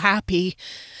so happy.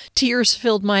 Tears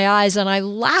filled my eyes, and I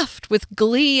laughed with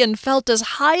glee and felt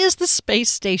as high as the space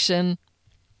station.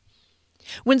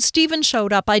 When Stephen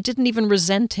showed up, I didn't even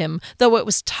resent him, though it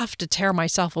was tough to tear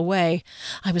myself away.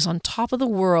 I was on top of the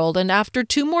world, and after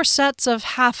 2 more sets of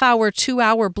half-hour,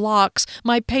 2-hour blocks,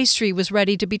 my pastry was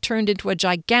ready to be turned into a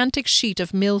gigantic sheet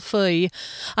of millefeuille.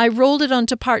 I rolled it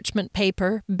onto parchment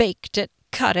paper, baked it,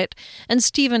 cut it, and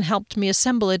Stephen helped me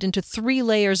assemble it into 3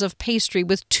 layers of pastry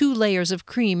with 2 layers of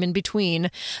cream in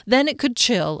between. Then it could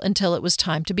chill until it was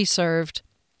time to be served.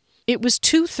 It was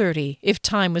 2:30, if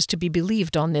time was to be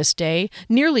believed on this day,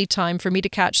 nearly time for me to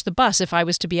catch the bus if I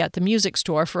was to be at the music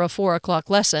store for a 4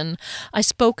 o'clock lesson. I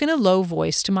spoke in a low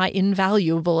voice to my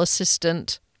invaluable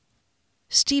assistant.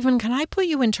 "Stephen, can I put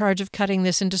you in charge of cutting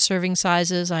this into serving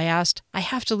sizes?" I asked. "I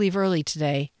have to leave early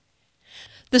today."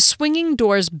 The swinging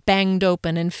doors banged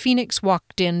open and Phoenix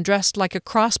walked in dressed like a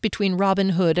cross between Robin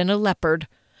Hood and a leopard.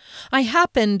 I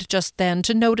happened just then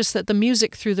to notice that the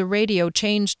music through the radio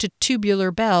changed to Tubular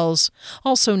Bells,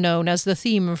 also known as the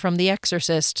theme from The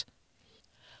Exorcist.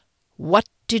 "What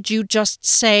did you just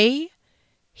say?"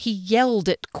 He yelled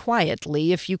it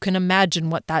quietly, if you can imagine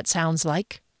what that sounds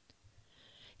like.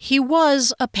 He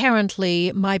was,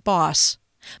 apparently, my boss,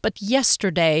 but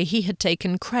yesterday he had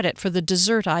taken credit for the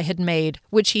dessert I had made,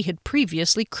 which he had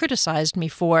previously criticized me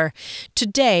for.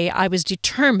 Today I was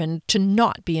determined to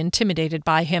not be intimidated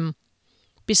by him.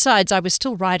 Besides, I was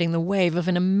still riding the wave of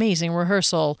an amazing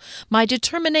rehearsal. My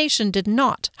determination did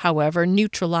not, however,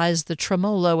 neutralize the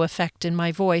tremolo effect in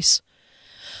my voice.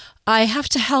 I have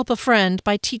to help a friend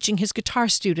by teaching his guitar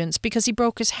students because he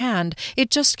broke his hand. It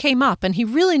just came up and he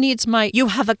really needs my— You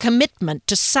have a commitment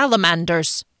to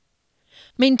salamanders.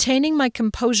 Maintaining my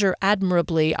composure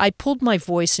admirably, I pulled my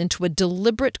voice into a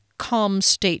deliberate, calm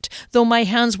state, though my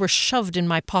hands were shoved in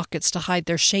my pockets to hide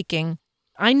their shaking.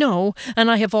 I know, and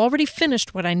I have already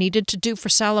finished what I needed to do for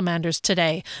salamanders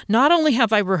today. Not only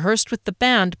have I rehearsed with the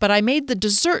band, but I made the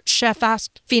dessert chef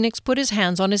asked. Phoenix put his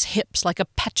hands on his hips like a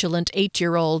petulant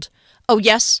 8-year-old. Oh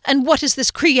yes, and what is this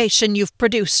creation you've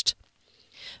produced?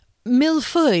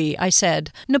 Millefeuille, I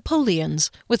said,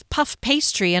 Napoleons, with puff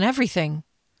pastry and everything.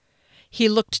 He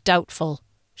looked doubtful.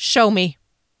 Show me.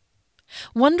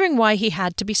 Wondering why he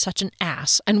had to be such an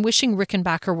ass, and wishing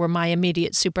Rickenbacker were my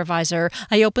immediate supervisor,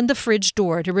 I opened the fridge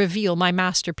door to reveal my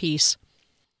masterpiece.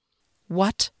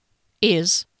 What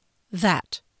is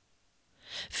that?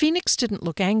 Phoenix didn't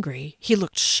look angry. He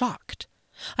looked shocked.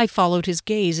 I followed his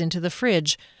gaze into the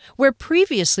fridge. Where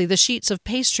previously the sheets of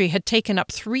pastry had taken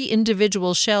up 3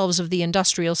 individual shelves of the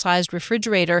industrial-sized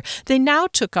refrigerator, they now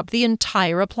took up the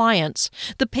entire appliance.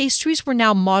 The pastries were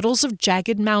now models of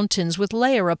jagged mountains with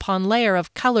layer upon layer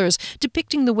of colors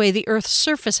depicting the way the Earth's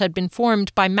surface had been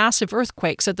formed by massive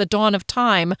earthquakes at the dawn of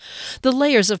time. The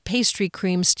layers of pastry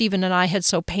cream Stephen and I had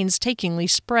so painstakingly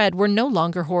spread were no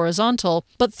longer horizontal,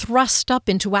 but thrust up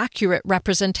into accurate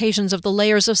representations of the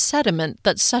layers of sediment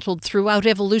that settled throughout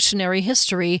evolutionary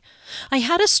history. I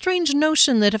had a strange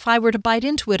notion that if I were to bite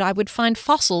into it, I would find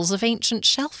fossils of ancient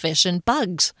shellfish and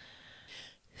bugs.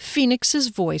 Phoenix's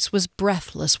voice was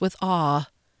breathless with awe.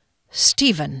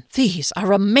 Stephen, these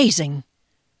are amazing.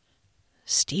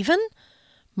 Stephen?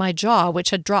 My jaw, which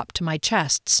had dropped to my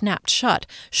chest, snapped shut.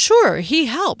 Sure, he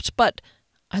helped, but—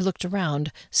 I looked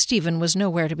around. Stephen was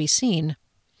nowhere to be seen.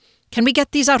 Can we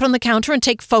get these out on the counter and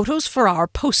take photos for our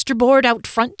poster board out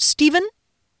front, Stephen?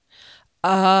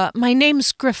 My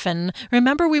name's Griffin.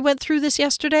 Remember we went through this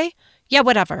yesterday? Yeah,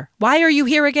 whatever. Why are you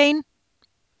here again?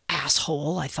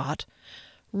 Asshole, I thought.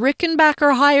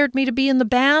 Rickenbacker hired me to be in the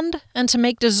band and to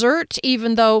make dessert,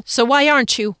 even though— So why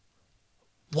aren't you?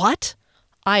 What?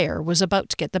 Ire was about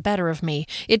to get the better of me.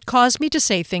 It caused me to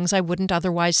say things I wouldn't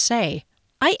otherwise say.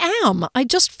 I am. I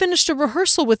just finished a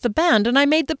rehearsal with the band and I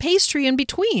made the pastry in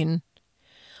between.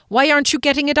 Why aren't you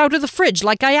getting it out of the fridge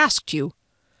like I asked you?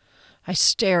 I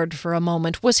stared for a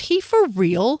moment. Was he for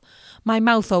real? My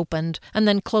mouth opened and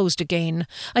then closed again.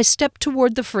 I stepped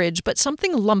toward the fridge, but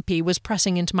something lumpy was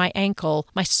pressing into my ankle,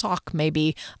 my sock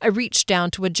maybe. I reached down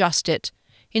to adjust it.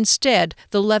 Instead,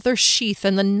 the leather sheath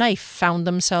and the knife found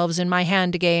themselves in my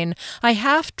hand again. I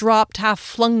half dropped, half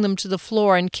flung them to the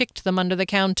floor and kicked them under the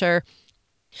counter.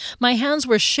 My hands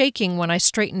were shaking when I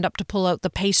straightened up to pull out the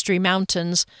pastry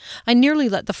mountains. I nearly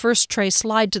let the first tray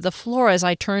slide to the floor as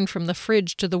I turned from the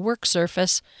fridge to the work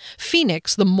surface.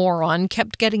 Phoenix, the moron,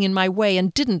 kept getting in my way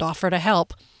and didn't offer to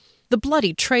help. The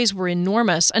bloody trays were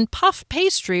enormous, and puff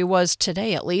pastry was,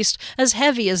 today at least, as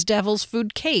heavy as devil's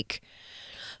food cake.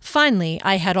 Finally,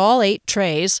 I had all 8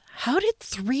 trays. How did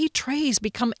 3 trays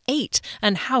become 8,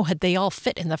 and how had they all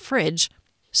fit in the fridge?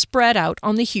 Spread out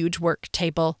on the huge work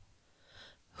table.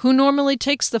 Who normally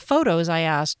takes the photos? I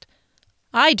asked.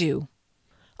 I do.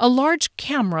 A large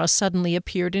camera suddenly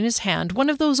appeared in his hand,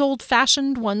 one of those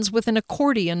old-fashioned ones with an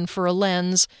accordion for a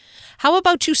lens. How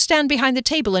about you stand behind the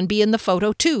table and be in the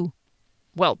photo too?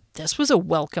 Well, this was a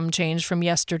welcome change from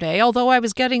yesterday, although I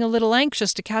was getting a little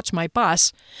anxious to catch my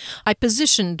bus. I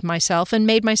positioned myself and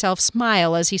made myself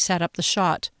smile as he set up the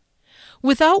shot.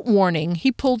 Without warning,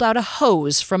 he pulled out a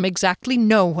hose from exactly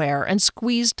nowhere and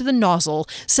squeezed the nozzle,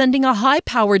 sending a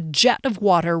high-powered jet of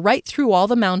water right through all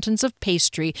the mountains of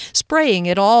pastry, spraying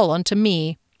it all onto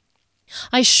me.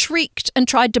 I shrieked and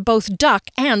tried to both duck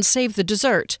and save the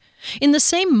dessert. In the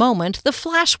same moment, the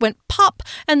flash went pop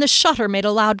and the shutter made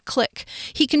a loud click.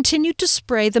 He continued to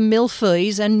spray the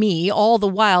millefeuilles and me, all the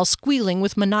while squealing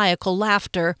with maniacal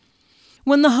laughter.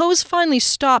 When the hose finally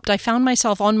stopped, I found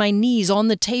myself on my knees on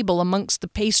the table amongst the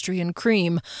pastry and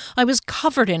cream. I was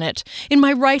covered in it. In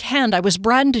my right hand I was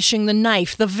brandishing the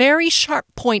knife, the very sharp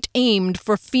point aimed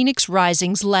for Phoenix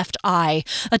Rising's left eye.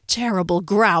 A terrible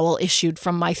growl issued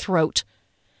from my throat.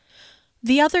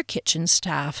 The other kitchen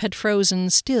staff had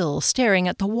frozen still, staring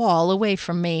at the wall away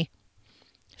from me.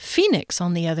 Phoenix,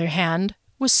 on the other hand,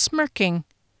 was smirking.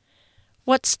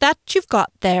 "What's that you've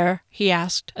got there?" he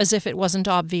asked, as if it wasn't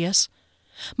obvious.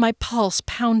 My pulse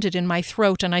pounded in my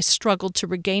throat and I struggled to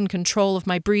regain control of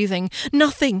my breathing.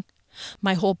 Nothing!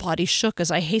 My whole body shook as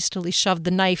I hastily shoved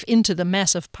the knife into the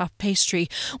mess of puff pastry.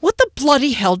 What the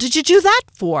bloody hell did you do that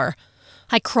for?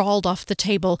 I crawled off the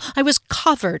table. I was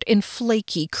covered in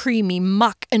flaky, creamy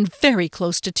muck and very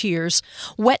close to tears.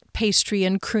 Wet pastry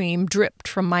and cream dripped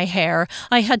from my hair.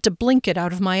 I had to blink it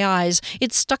out of my eyes.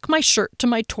 It stuck my shirt to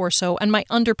my torso, and my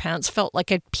underpants felt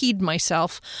like I'd peed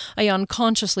myself. I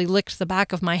unconsciously licked the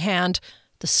back of my hand.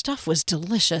 The stuff was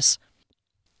delicious.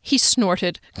 He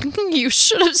snorted. "You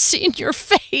should have seen your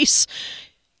face."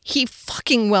 He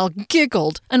fucking well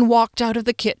giggled and walked out of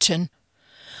the kitchen.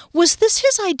 Was this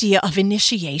his idea of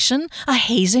initiation? A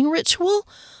hazing ritual?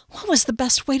 What was the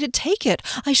best way to take it?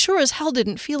 I sure as hell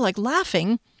didn't feel like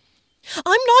laughing. "I'm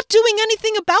not doing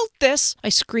anything about this," I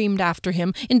screamed after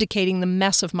him, indicating the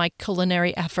mess of my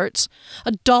culinary efforts.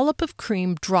 A dollop of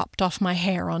cream dropped off my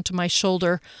hair onto my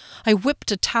shoulder. I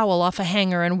whipped a towel off a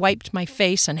hanger and wiped my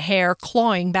face and hair,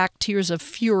 clawing back tears of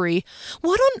fury.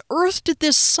 What on earth did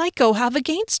this psycho have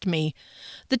against me?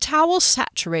 The towel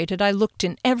saturated, I looked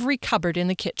in every cupboard in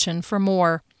the kitchen for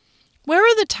more. "Where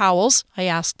are the towels?" I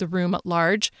asked the room at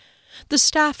large. The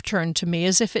staff turned to me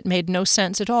as if it made no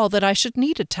sense at all that I should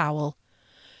need a towel.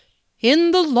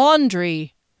 "In the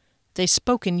laundry." They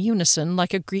spoke in unison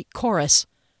like a Greek chorus.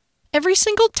 "Every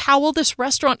single towel this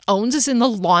restaurant owns is in the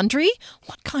laundry?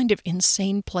 What kind of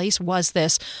insane place was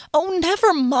this? Oh,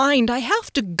 never mind, I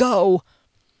have to go."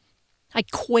 I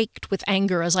quaked with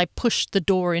anger as I pushed the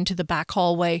door into the back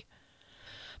hallway.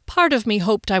 Part of me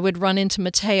hoped I would run into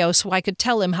Mateo so I could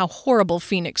tell him how horrible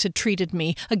Phoenix had treated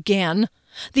me, again.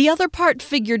 The other part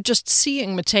figured just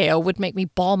seeing Mateo would make me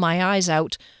bawl my eyes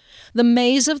out. The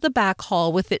maze of the back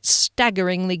hall with its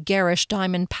staggeringly garish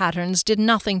diamond patterns did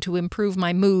nothing to improve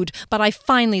my mood, but I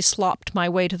finally slopped my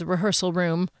way to the rehearsal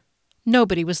room.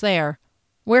 Nobody was there.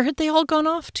 Where had they all gone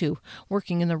off to?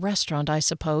 Working in the restaurant, I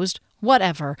supposed.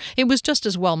 Whatever. It was just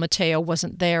as well Mateo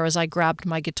wasn't there as I grabbed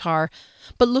my guitar.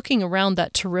 But looking around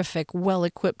that terrific,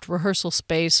 well-equipped rehearsal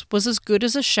space was as good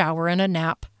as a shower and a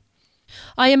nap.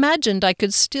 I imagined I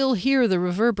could still hear the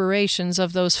reverberations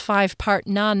of those 5-part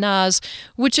na-nas,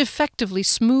 which effectively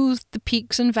smoothed the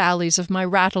peaks and valleys of my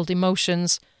rattled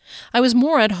emotions. I was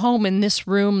more at home in this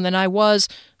room than I was,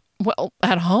 well,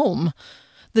 at home.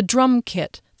 The drum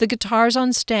kit, the guitars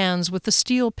on stands with the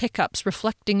steel pickups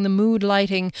reflecting the mood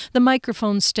lighting, the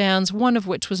microphone stands, one of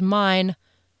which was mine.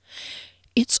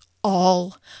 "It's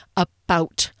all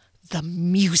about the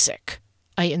music,"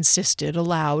 I insisted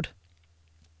aloud.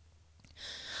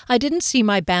 I didn't see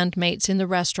my bandmates in the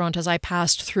restaurant as I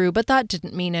passed through, but that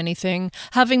didn't mean anything.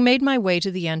 Having made my way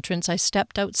to the entrance, I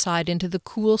stepped outside into the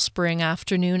cool spring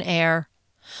afternoon air.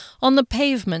 On the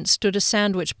pavement stood a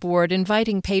sandwich board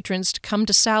inviting patrons to come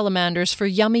to Salamander's for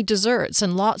yummy desserts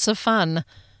and lots of fun.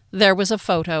 There was a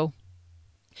photo.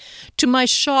 To my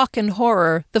shock and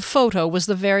horror, the photo was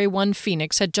the very one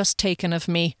Phoenix had just taken of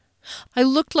me. I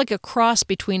looked like a cross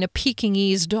between a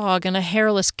Pekingese dog and a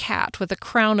hairless cat with a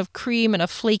crown of cream and a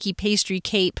flaky pastry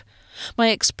cape. My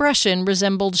expression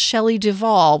resembled Shelley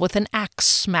Duvall with an axe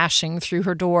smashing through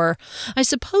her door. I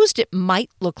supposed it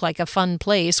might look like a fun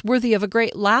place, worthy of a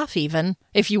great laugh even,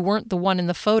 if you weren't the one in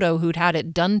the photo who'd had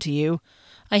it done to you.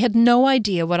 I had no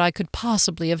idea what I could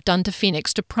possibly have done to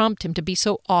Phoenix to prompt him to be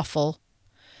so awful.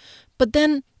 But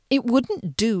then, it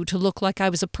wouldn't do to look like I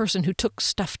was a person who took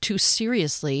stuff too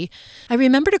seriously. I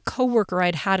remembered a coworker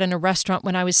I'd had in a restaurant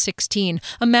when I was 16.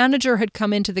 A manager had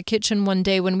come into the kitchen one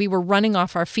day when we were running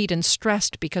off our feet and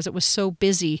stressed because it was so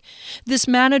busy. This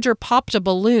manager popped a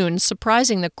balloon,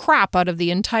 surprising the crap out of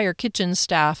the entire kitchen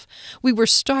staff. We were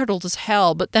startled as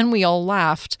hell, but then we all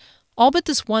laughed. All but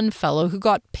this one fellow who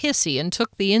got pissy and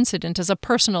took the incident as a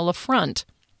personal affront.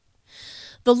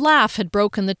 The laugh had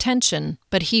broken the tension,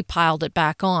 but he piled it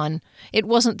back on. It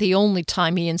wasn't the only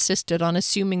time he insisted on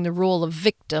assuming the role of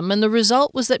victim, and the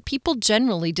result was that people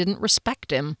generally didn't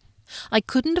respect him. I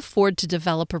couldn't afford to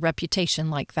develop a reputation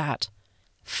like that.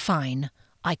 Fine,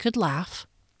 I could laugh.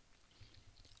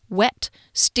 Wet,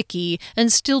 sticky,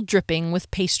 and still dripping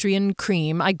with pastry and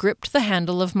cream, I gripped the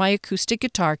handle of my acoustic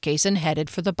guitar case and headed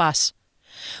for the bus.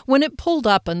 When it pulled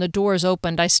up and the doors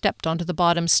opened, I stepped onto the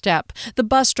bottom step. The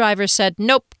bus driver said,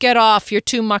 "Nope, get off, you're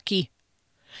too mucky."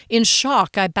 In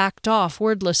shock, I backed off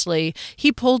wordlessly.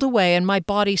 He pulled away and my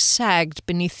body sagged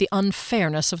beneath the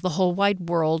unfairness of the whole wide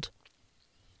world.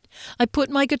 I put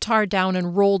my guitar down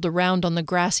and rolled around on the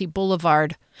grassy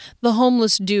boulevard. The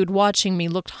homeless dude watching me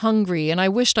looked hungry, and I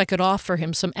wished I could offer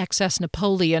him some excess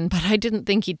Napoleon, but I didn't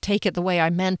think he'd take it the way I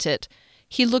meant it.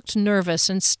 He looked nervous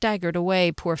and staggered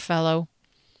away, poor fellow.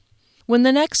 When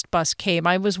the next bus came,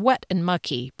 I was wet and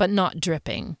mucky, but not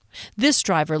dripping. This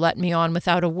driver let me on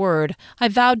without a word. I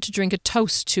vowed to drink a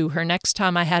toast to her next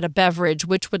time I had a beverage,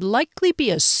 which would likely be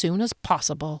as soon as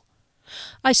possible.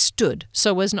 I stood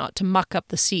so as not to muck up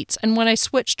the seats, and when I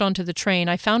switched onto the train,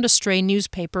 I found a stray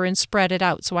newspaper and spread it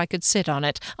out so I could sit on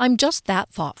it. I'm just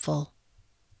that thoughtful.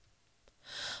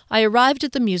 I arrived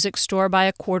at the music store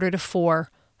by 3:45.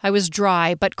 I was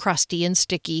dry but crusty and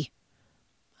sticky.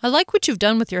 "I like what you've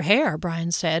done with your hair,"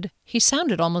 Brian said. He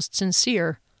sounded almost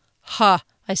sincere. "Ha,"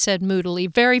 I said moodily.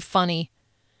 "Very funny."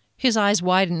 His eyes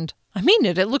widened. "I mean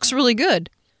it. It looks really good."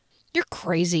 "You're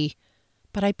crazy."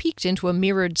 But I peeked into a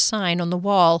mirrored sign on the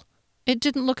wall. It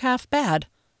didn't look half bad.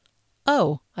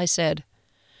 "Oh," I said.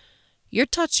 "You're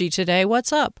touchy today.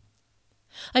 What's up?"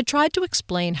 I tried to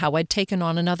explain how I'd taken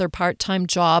on another part-time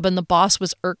job and the boss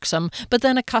was irksome, but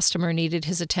then a customer needed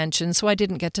his attention, so I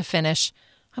didn't get to finish.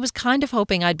 I was kind of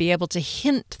hoping I'd be able to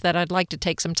hint that I'd like to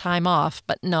take some time off,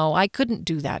 but no, I couldn't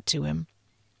do that to him.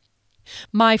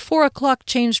 My 4:00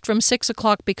 changed from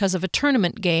 6:00 because of a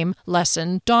tournament game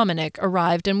lesson. Dominic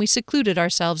arrived and we secluded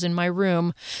ourselves in my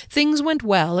room. Things went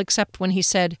well, except when he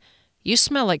said, "You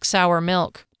smell like sour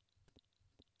milk."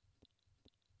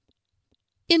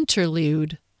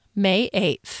 Interlude, May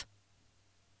 8th.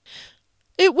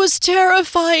 "It was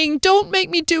terrifying. Don't make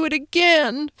me do it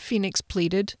again," Phoenix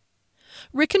pleaded.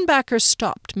 Rickenbacker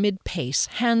stopped mid-pace,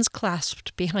 hands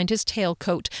clasped behind his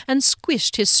tailcoat, and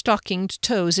squished his stockinged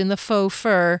toes in the faux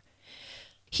fur.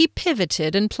 He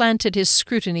pivoted and planted his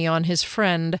scrutiny on his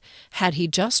friend. Had he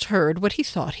just heard what he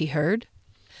thought he heard?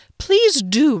 "Please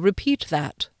do repeat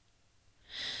that."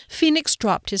 Phoenix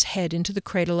dropped his head into the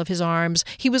cradle of his arms.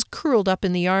 He was curled up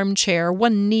in the armchair,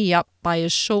 one knee up by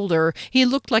his shoulder. He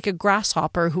looked like a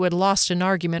grasshopper who had lost an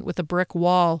argument with a brick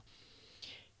wall.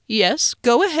 "Yes,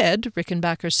 go ahead,"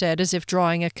 Rickenbacker said, as if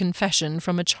drawing a confession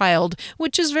from a child,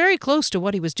 which is very close to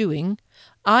what he was doing.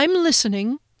 "I'm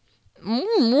listening."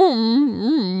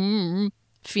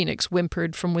 Phoenix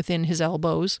whimpered from within his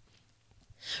elbows.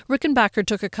 Rickenbacker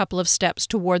took a couple of steps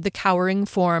toward the cowering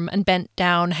form and bent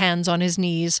down, hands on his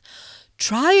knees.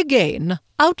 "Try again,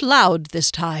 out loud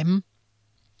this time."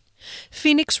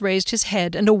 Phoenix raised his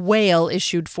head, and a wail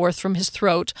issued forth from his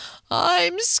throat.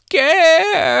 "I'm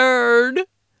scared."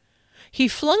 He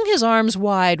flung his arms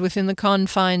wide within the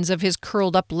confines of his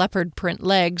curled-up leopard-print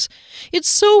legs. "It's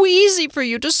so easy for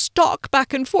you to stalk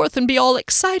back and forth and be all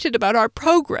excited about our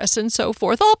progress and so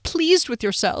forth, all pleased with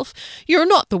yourself. You're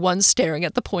not the one staring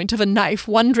at the point of a knife,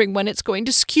 wondering when it's going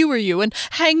to skewer you and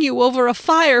hang you over a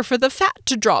fire for the fat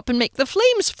to drop and make the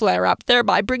flames flare up,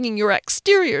 thereby bringing your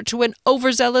exterior to an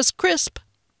overzealous crisp."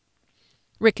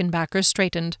 Rickenbacker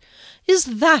straightened. "Is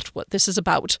that what this is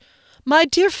about? My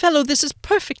dear fellow, this is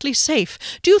perfectly safe.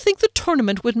 Do you think the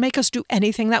tournament would make us do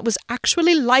anything that was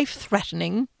actually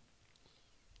life-threatening?"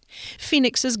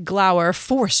 Phoenix's glower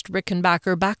forced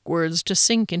Rickenbacker backwards to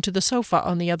sink into the sofa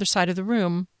on the other side of the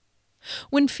room.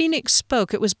 When Phoenix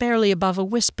spoke, it was barely above a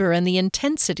whisper, and the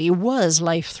intensity was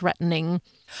life-threatening.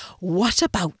 "What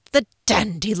about the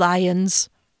dandelions?"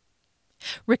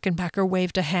 Rickenbacker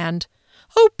waved a hand.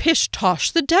 "Oh,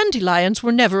 pish-tosh, the dandelions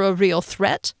were never a real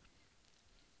threat."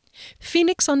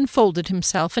 Phoenix unfolded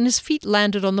himself, and his feet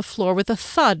landed on the floor with a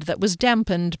thud that was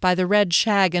dampened by the red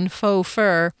shag and faux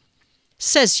fur.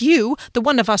 "Says you, the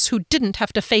one of us who didn't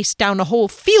have to face down a whole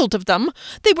field of them.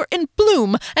 They were in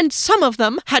bloom, and some of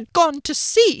them had gone to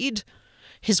seed."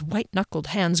 His white-knuckled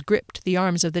hands gripped the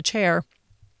arms of the chair.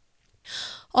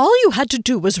 "All you had to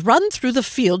do was run through the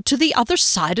field to the other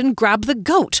side and grab the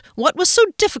goat. What was so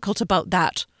difficult about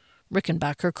that?"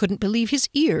 Rickenbacker couldn't believe his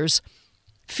ears.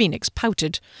 Phoenix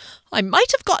pouted. "I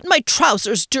might have gotten my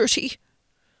trousers dirty."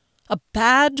 A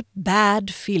bad,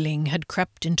 bad feeling had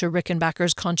crept into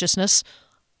Rickenbacker's consciousness.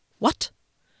 "What?"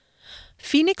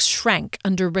 Phoenix shrank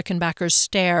under Rickenbacker's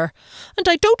stare. "And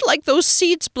I don't like those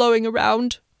seeds blowing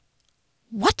around."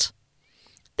 "What?"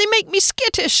 "They make me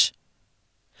skittish."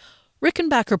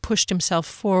 Rickenbacker pushed himself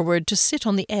forward to sit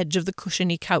on the edge of the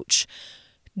cushiony couch.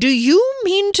 "Do you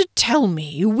mean to tell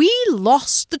me we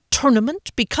lost the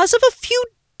tournament because of a few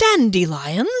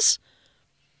dandelions?"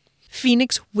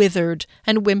 Phoenix withered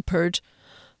and whimpered.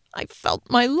 "I felt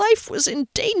my life was in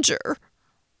danger."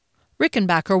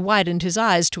 Rickenbacker widened his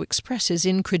eyes to express his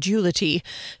incredulity.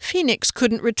 Phoenix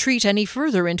couldn't retreat any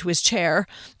further into his chair.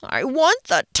 "I want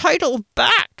that title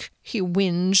back," he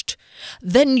whinged.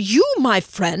 "Then you, my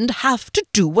friend, have to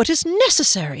do what is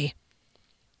necessary."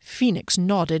 Phoenix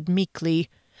nodded meekly.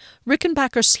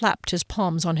 Rickenbacker slapped his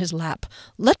palms on his lap.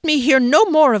 "Let me hear no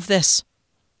more of this."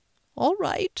 "All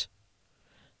right."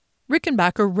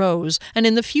 Rickenbacker rose, and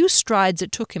in the few strides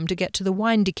it took him to get to the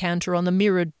wine decanter on the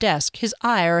mirrored desk, his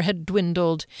ire had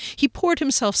dwindled. He poured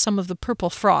himself some of the purple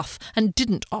froth, and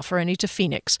didn't offer any to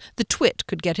Phoenix. The twit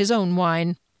could get his own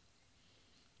wine.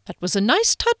 "That was a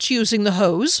nice touch using the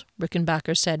hose,"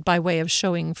 Rickenbacker said by way of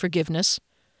showing forgiveness.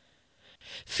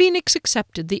 Phoenix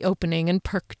accepted the opening and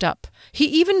perked up. He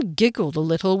even giggled a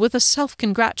little with a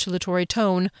self-congratulatory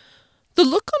tone. The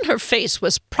look on her face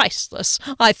was priceless.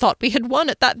 I thought we had won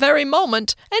at that very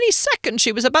moment. Any second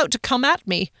she was about to come at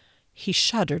me. He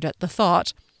shuddered at the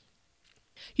thought.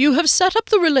 "You have set up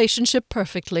the relationship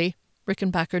perfectly."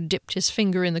 Rickenbacker dipped his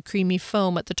finger in the creamy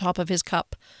foam at the top of his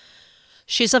cup.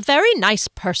 "She's a very nice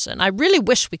person. I really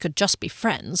wish we could just be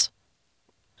friends."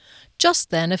 Just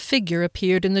then a figure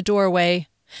appeared in the doorway.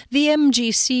 The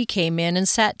MGC came in and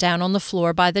sat down on the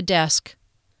floor by the desk.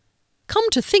 "Come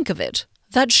to think of it,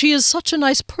 that she is such a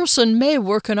nice person may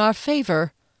work in our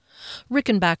favor."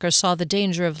 Rickenbacker saw the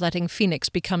danger of letting Phoenix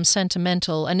become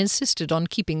sentimental and insisted on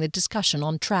keeping the discussion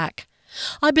on track.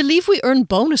 "I believe we earn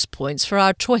bonus points for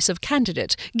our choice of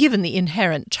candidate, given the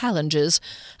inherent challenges.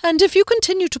 And if you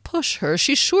continue to push her,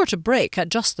 she's sure to break at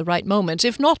just the right moment,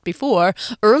 if not before.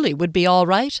 Early would be all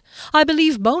right. I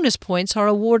believe bonus points are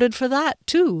awarded for that,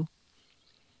 too."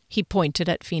 He pointed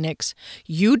at Phoenix.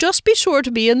 "You just be sure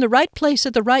to be in the right place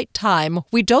at the right time.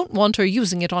 We don't want her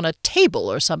using it on a table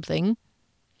or something."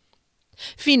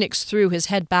 Phoenix threw his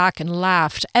head back and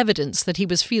laughed, evidence that he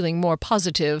was feeling more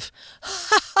positive.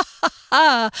 "Ha ha ha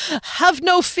ha! Have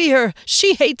no fear!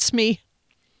 She hates me!"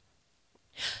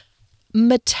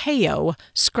 Mateo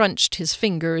scrunched his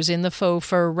fingers in the faux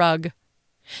fur rug.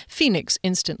 Phoenix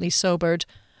instantly sobered.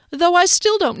 "Though I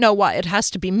still don't know why it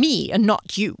has to be me and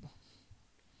not you."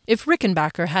 If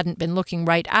Rickenbacker hadn't been looking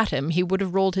right at him, he would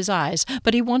have rolled his eyes,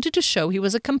 but he wanted to show he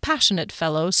was a compassionate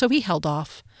fellow, so he held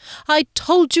off. "I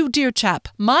told you, dear chap,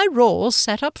 my role,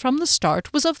 set up from the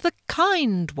start, was of the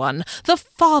kind one, the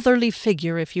fatherly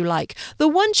figure, if you like, the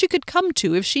one she could come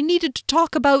to if she needed to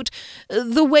talk about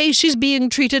the way she's being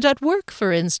treated at work,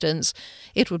 for instance.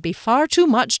 It would be far too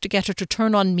much to get her to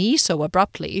turn on me so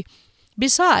abruptly.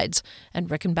 Besides, and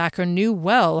Rickenbacker knew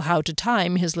well how to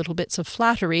time his little bits of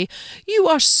flattery, you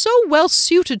are so well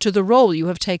suited to the role you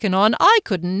have taken on, I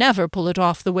could never pull it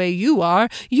off the way you are.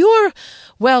 You're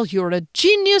a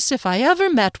genius if I ever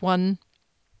met one."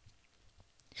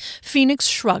 Phoenix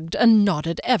shrugged and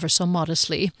nodded ever so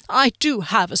modestly. "I do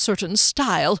have a certain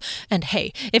style, and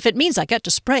hey, if it means I get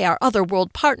to spray our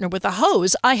otherworld partner with a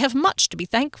hose, I have much to be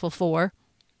thankful for."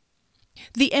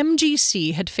 The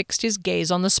MGC had fixed his gaze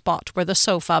on the spot where the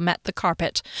sofa met the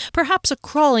carpet. Perhaps a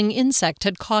crawling insect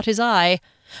had caught his eye.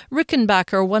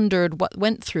 Rickenbacker wondered what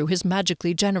went through his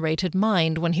magically generated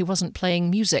mind when he wasn't playing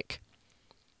music.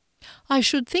 "I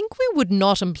should think we would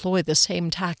not employ the same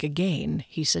tack again,"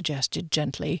 he suggested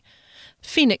gently.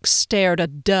 Phoenix stared a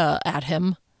duh at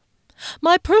him.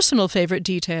 "My personal favorite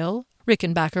detail,"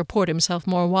 Rickenbacker poured himself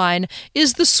more wine,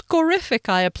 "is the scorific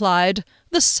I applied.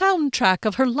 The soundtrack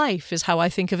of her life is how I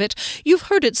think of it. You've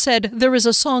heard it said, there is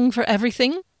a song for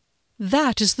everything?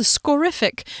 That is the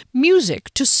scorific.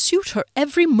 Music to suit her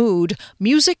every mood.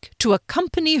 Music to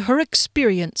accompany her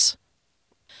experience."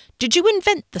 "Did you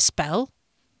invent the spell?"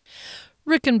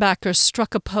 Rickenbacker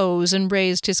struck a pose and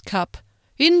raised his cup.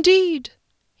 "Indeed."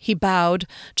 He bowed.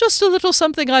 "Just a little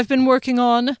something I've been working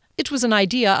on. It was an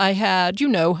idea I had,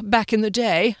 back in the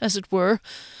day, as it were.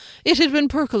 It had been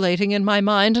percolating in my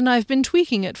mind, and I've been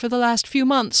tweaking it for the last few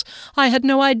months. I had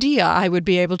no idea I would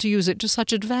be able to use it to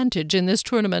such advantage in this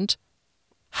tournament."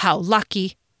 "How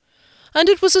lucky!" "And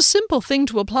it was a simple thing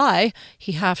to apply."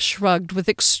 He half shrugged with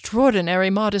extraordinary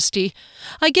modesty.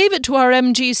 "I gave it to our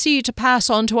MGC to pass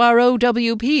on to our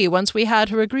OWP once we had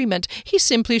her agreement. He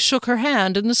simply shook her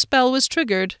hand and the spell was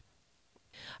triggered."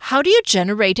 "How do you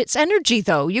generate its energy,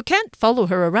 though? You can't follow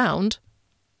her around."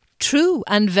 "True,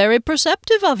 and very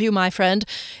perceptive of you, my friend.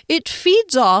 It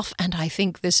feeds off, and I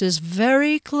think this is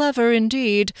very clever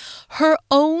indeed, her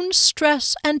own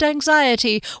stress and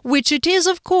anxiety, which it is,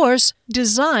 of course,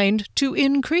 designed to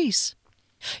increase."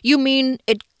 "You mean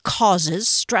it causes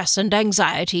stress and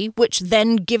anxiety, which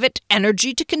then give it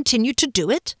energy to continue to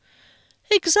do it?"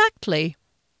 "Exactly."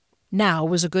 Now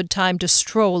was a good time to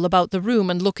stroll about the room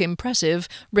and look impressive.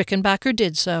 Rickenbacker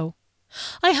did so.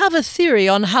 "I have a theory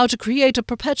on how to create a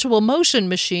perpetual motion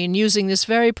machine using this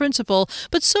very principle,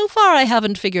 but so far I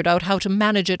haven't figured out how to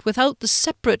manage it without the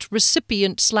separate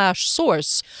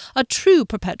recipient/source. A true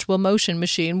perpetual motion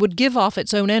machine would give off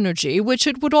its own energy, which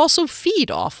it would also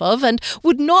feed off of, and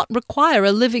would not require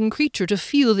a living creature to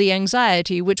feel the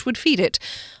anxiety which would feed it.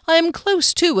 I am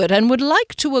close to it, and would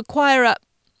like to acquire a...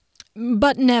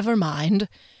 But never mind."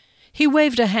 He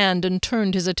waved a hand and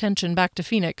turned his attention back to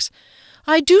Phoenix.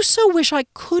 "I do so wish I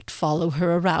could follow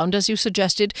her around, as you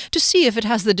suggested, to see if it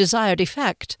has the desired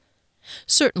effect."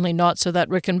 Certainly not so that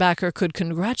Rickenbacker could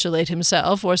congratulate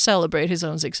himself or celebrate his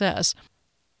own success.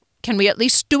 Can we at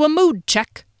least do a mood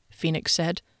check? Phoenix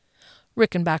said.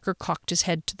 Rickenbacker cocked his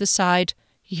head to the side.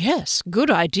 Yes,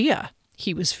 good idea.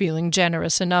 He was feeling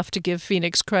generous enough to give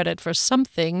Phoenix credit for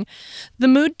something. The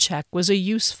mood check was a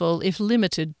useful, if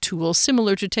limited, tool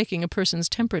similar to taking a person's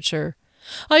temperature.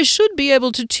 I should be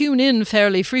able to tune in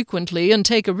fairly frequently and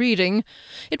take a reading.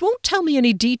 It won't tell me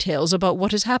any details about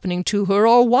what is happening to her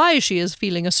or why she is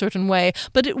feeling a certain way,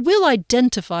 but it will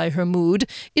identify her mood.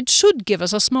 It should give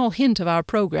us a small hint of our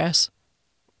progress.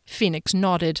 Phoenix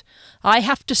nodded. I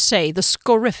have to say the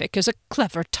scorific is a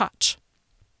clever touch.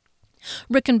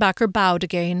 Rickenbacker bowed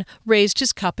again, raised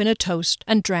his cup in a toast,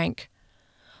 and drank.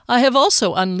 I have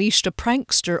also unleashed a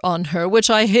prankster on her, which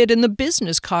I hid in the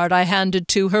business card I handed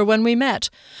to her when we met.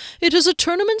 It is a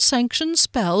tournament-sanctioned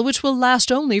spell which will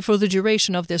last only for the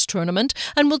duration of this tournament,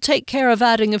 and will take care of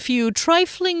adding a few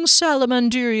trifling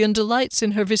salamanderian delights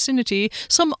in her vicinity,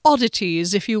 some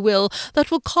oddities, if you will,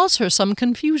 that will cause her some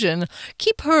confusion.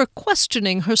 Keep her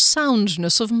questioning her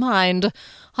soundness of mind.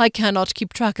 I cannot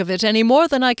keep track of it any more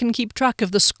than I can keep track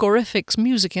of the scorific's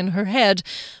music in her head,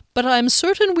 but I am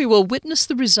certain we will witness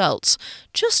the results.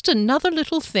 Just another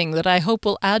little thing that I hope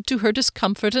will add to her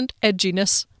discomfort and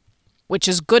edginess. Which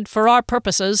is good for our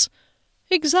purposes.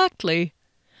 Exactly.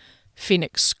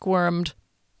 Phoenix squirmed.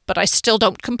 But I still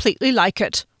don't completely like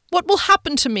it. What will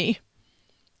happen to me?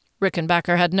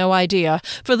 Rickenbacker had no idea.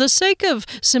 For the sake of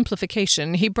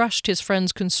simplification, he brushed his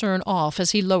friend's concern off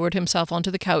as he lowered himself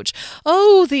onto the couch.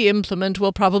 Oh, the implement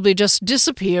will probably just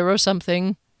disappear or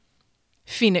something.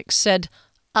 Phoenix said,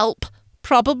 Alp,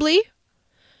 probably?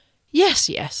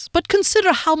 Yes, but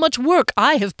consider how much work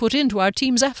I have put into our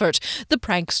team's effort. The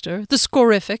prankster, the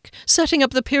scorific, setting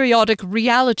up the periodic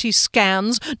reality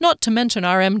scans, not to mention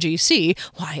our MGC.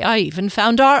 Why, I even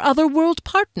found our otherworld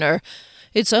partner.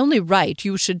 It's only right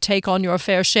you should take on your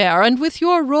fair share, and with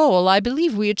your role I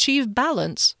believe we achieve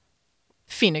balance.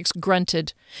 Phoenix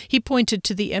grunted. He pointed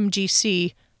to the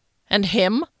MGC. And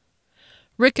him?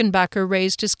 Rickenbacker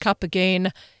raised his cup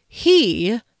again.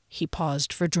 He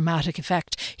paused for dramatic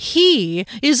effect, he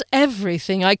is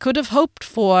everything I could have hoped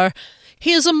for.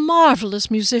 He is a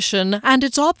marvelous musician, and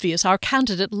it's obvious our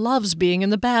candidate loves being in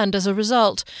the band as a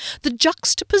result. The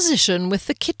juxtaposition with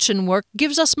the kitchen work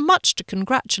gives us much to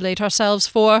congratulate ourselves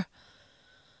for.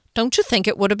 Don't you think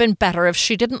it would have been better if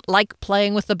she didn't like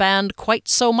playing with the band quite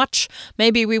so much?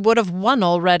 Maybe we would have won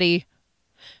already.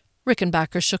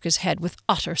 Rickenbacker shook his head with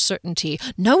utter certainty.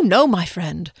 No, my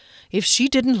friend. If she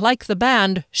didn't like the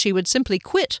band, she would simply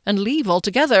quit and leave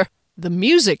altogether. The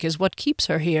music is what keeps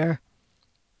her here.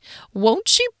 Won't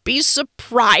she be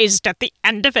surprised at the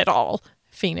end of it all?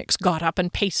 Phoenix got up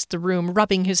and paced the room,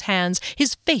 rubbing his hands,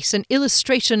 his face an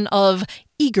illustration of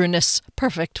eagerness,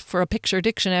 perfect for a picture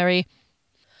dictionary.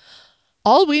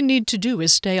 All we need to do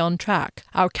is stay on track.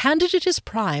 Our candidate is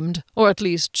primed, or at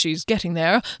least she's getting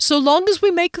there, so long as we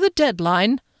make the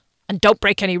deadline. And don't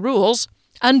break any rules.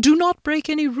 And do not break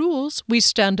any rules. We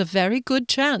stand a very good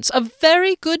chance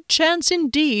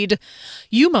indeed.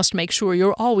 You must make sure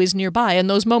you're always nearby in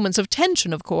those moments of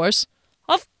tension, of course.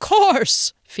 Of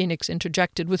course, Phoenix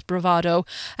interjected with bravado,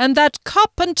 and that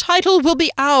cup and title will be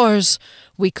ours.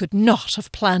 We could not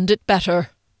have planned it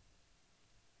better.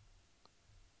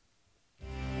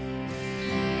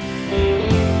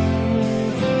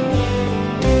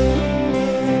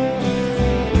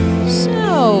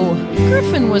 So,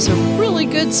 Griffin was a really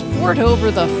good sport over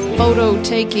the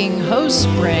photo-taking hose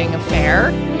spraying affair,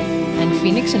 and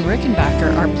Phoenix and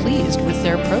Rickenbacker are pleased with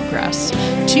their progress.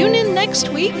 Tune in next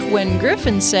week when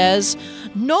Griffin says,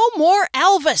 "No more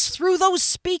Elvis through those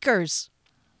speakers."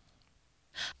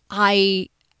 I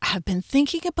have been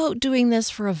thinking about doing this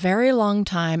for a very long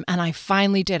time, and I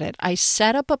finally did it. I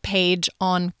set up a page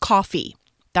on Ko-fi.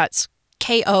 That's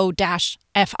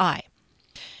Ko-fi.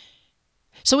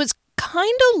 So it's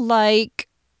kind of like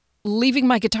leaving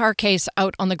my guitar case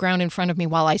out on the ground in front of me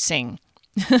while I sing.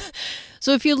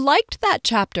 So if you liked that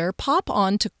chapter, pop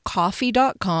on to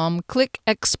ko-fi.com, click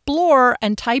Explore,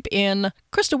 and type in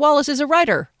Krista Wallace is a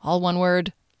writer, all one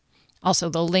word. Also,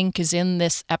 the link is in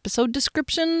this episode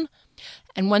description.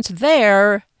 And once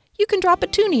there, you can drop a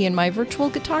toonie in my virtual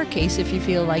guitar case if you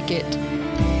feel like it.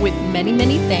 With many,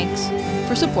 many thanks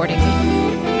for supporting me.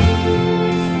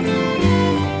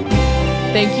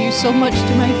 Thank you so much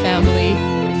to my family,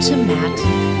 to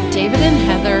Matt, David and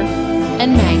Heather,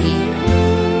 and Maggie.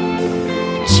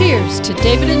 Cheers to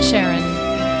David and Sharon.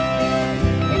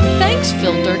 Thanks,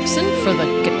 Phil Dirksen, for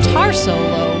the guitar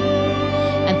solo.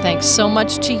 And thanks so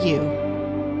much to you.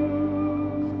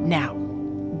 Now,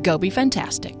 go be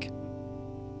fantastic.